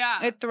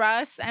 Yeah. It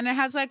thrusts and it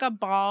has like a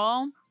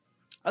ball,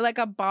 or like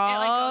a ball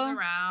It like goes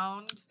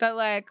around. that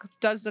like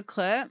does the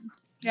clip.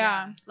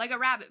 Yeah. Like a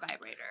rabbit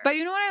vibrator. But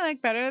you know what I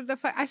like better?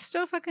 I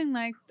still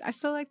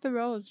like the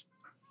rose.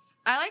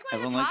 I like my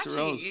Everyone likes a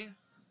Hitachi. rose.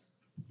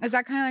 Is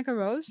that kind of like a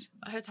rose?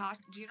 A Hitachi.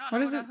 Do you not What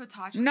know is what it? a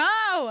Hitachi No.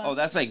 Oh,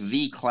 that's like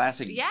the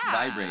classic Yeah.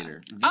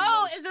 vibrator. The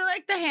Oh, most- is it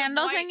like the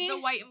handle white, thingy? The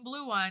white and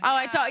blue one. Oh,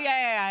 I told.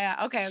 Yeah.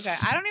 Okay.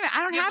 I don't You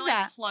have to, like,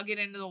 that. plug it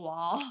into the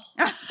wall.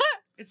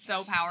 It's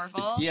so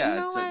powerful. yeah, You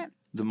know it's what?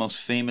 the most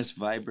famous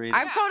vibrator.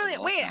 I've totally of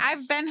all wait. time.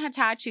 I've been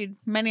Hitachi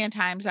many a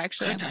times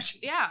actually. Hitachi.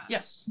 Yeah.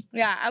 Yes.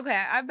 Yeah.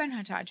 Okay. I've been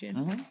Hitachi.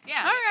 Mhm. Yeah.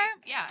 All right.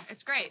 Yeah,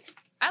 it's great.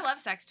 I love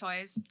sex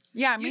toys.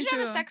 Yeah, You me should too.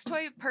 have a sex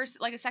toy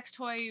like a sex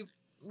toy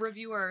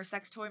reviewer or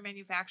sex toy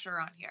manufacturer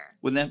on here.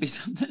 Wouldn't that be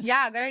something?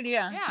 Yeah, good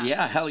idea. Yeah.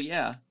 Yeah, hell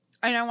yeah.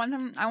 And I want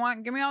them.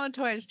 Give me all the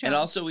toys too. And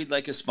also, we'd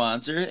like a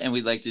sponsor, and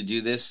we'd like to do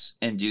this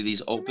and do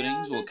these me all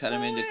openings. We'll the cut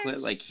them into toys.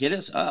 clips. Like, hit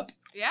us up.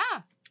 Yeah.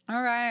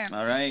 all right.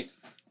 All right.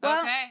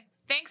 Well- Okay.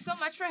 Thanks so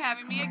much for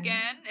having me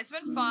again. It's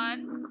been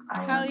fun.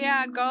 Hell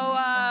yeah. Go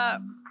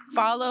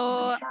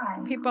follow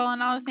people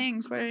and all the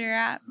things. What are your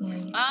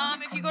apps?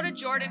 If you go to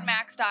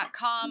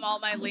jordanmax.com, all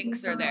my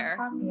links are there.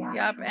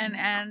 Yep. And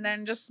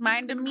then just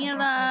mind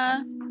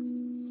Amila.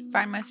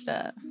 Find my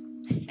stuff.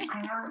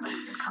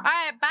 All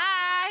right.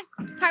 Bye.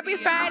 Happy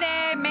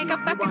Friday. Make a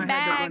fucking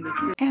bag.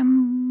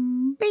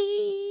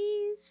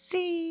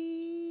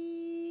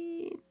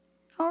 NBC.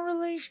 No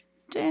relation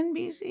to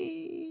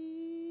NBC.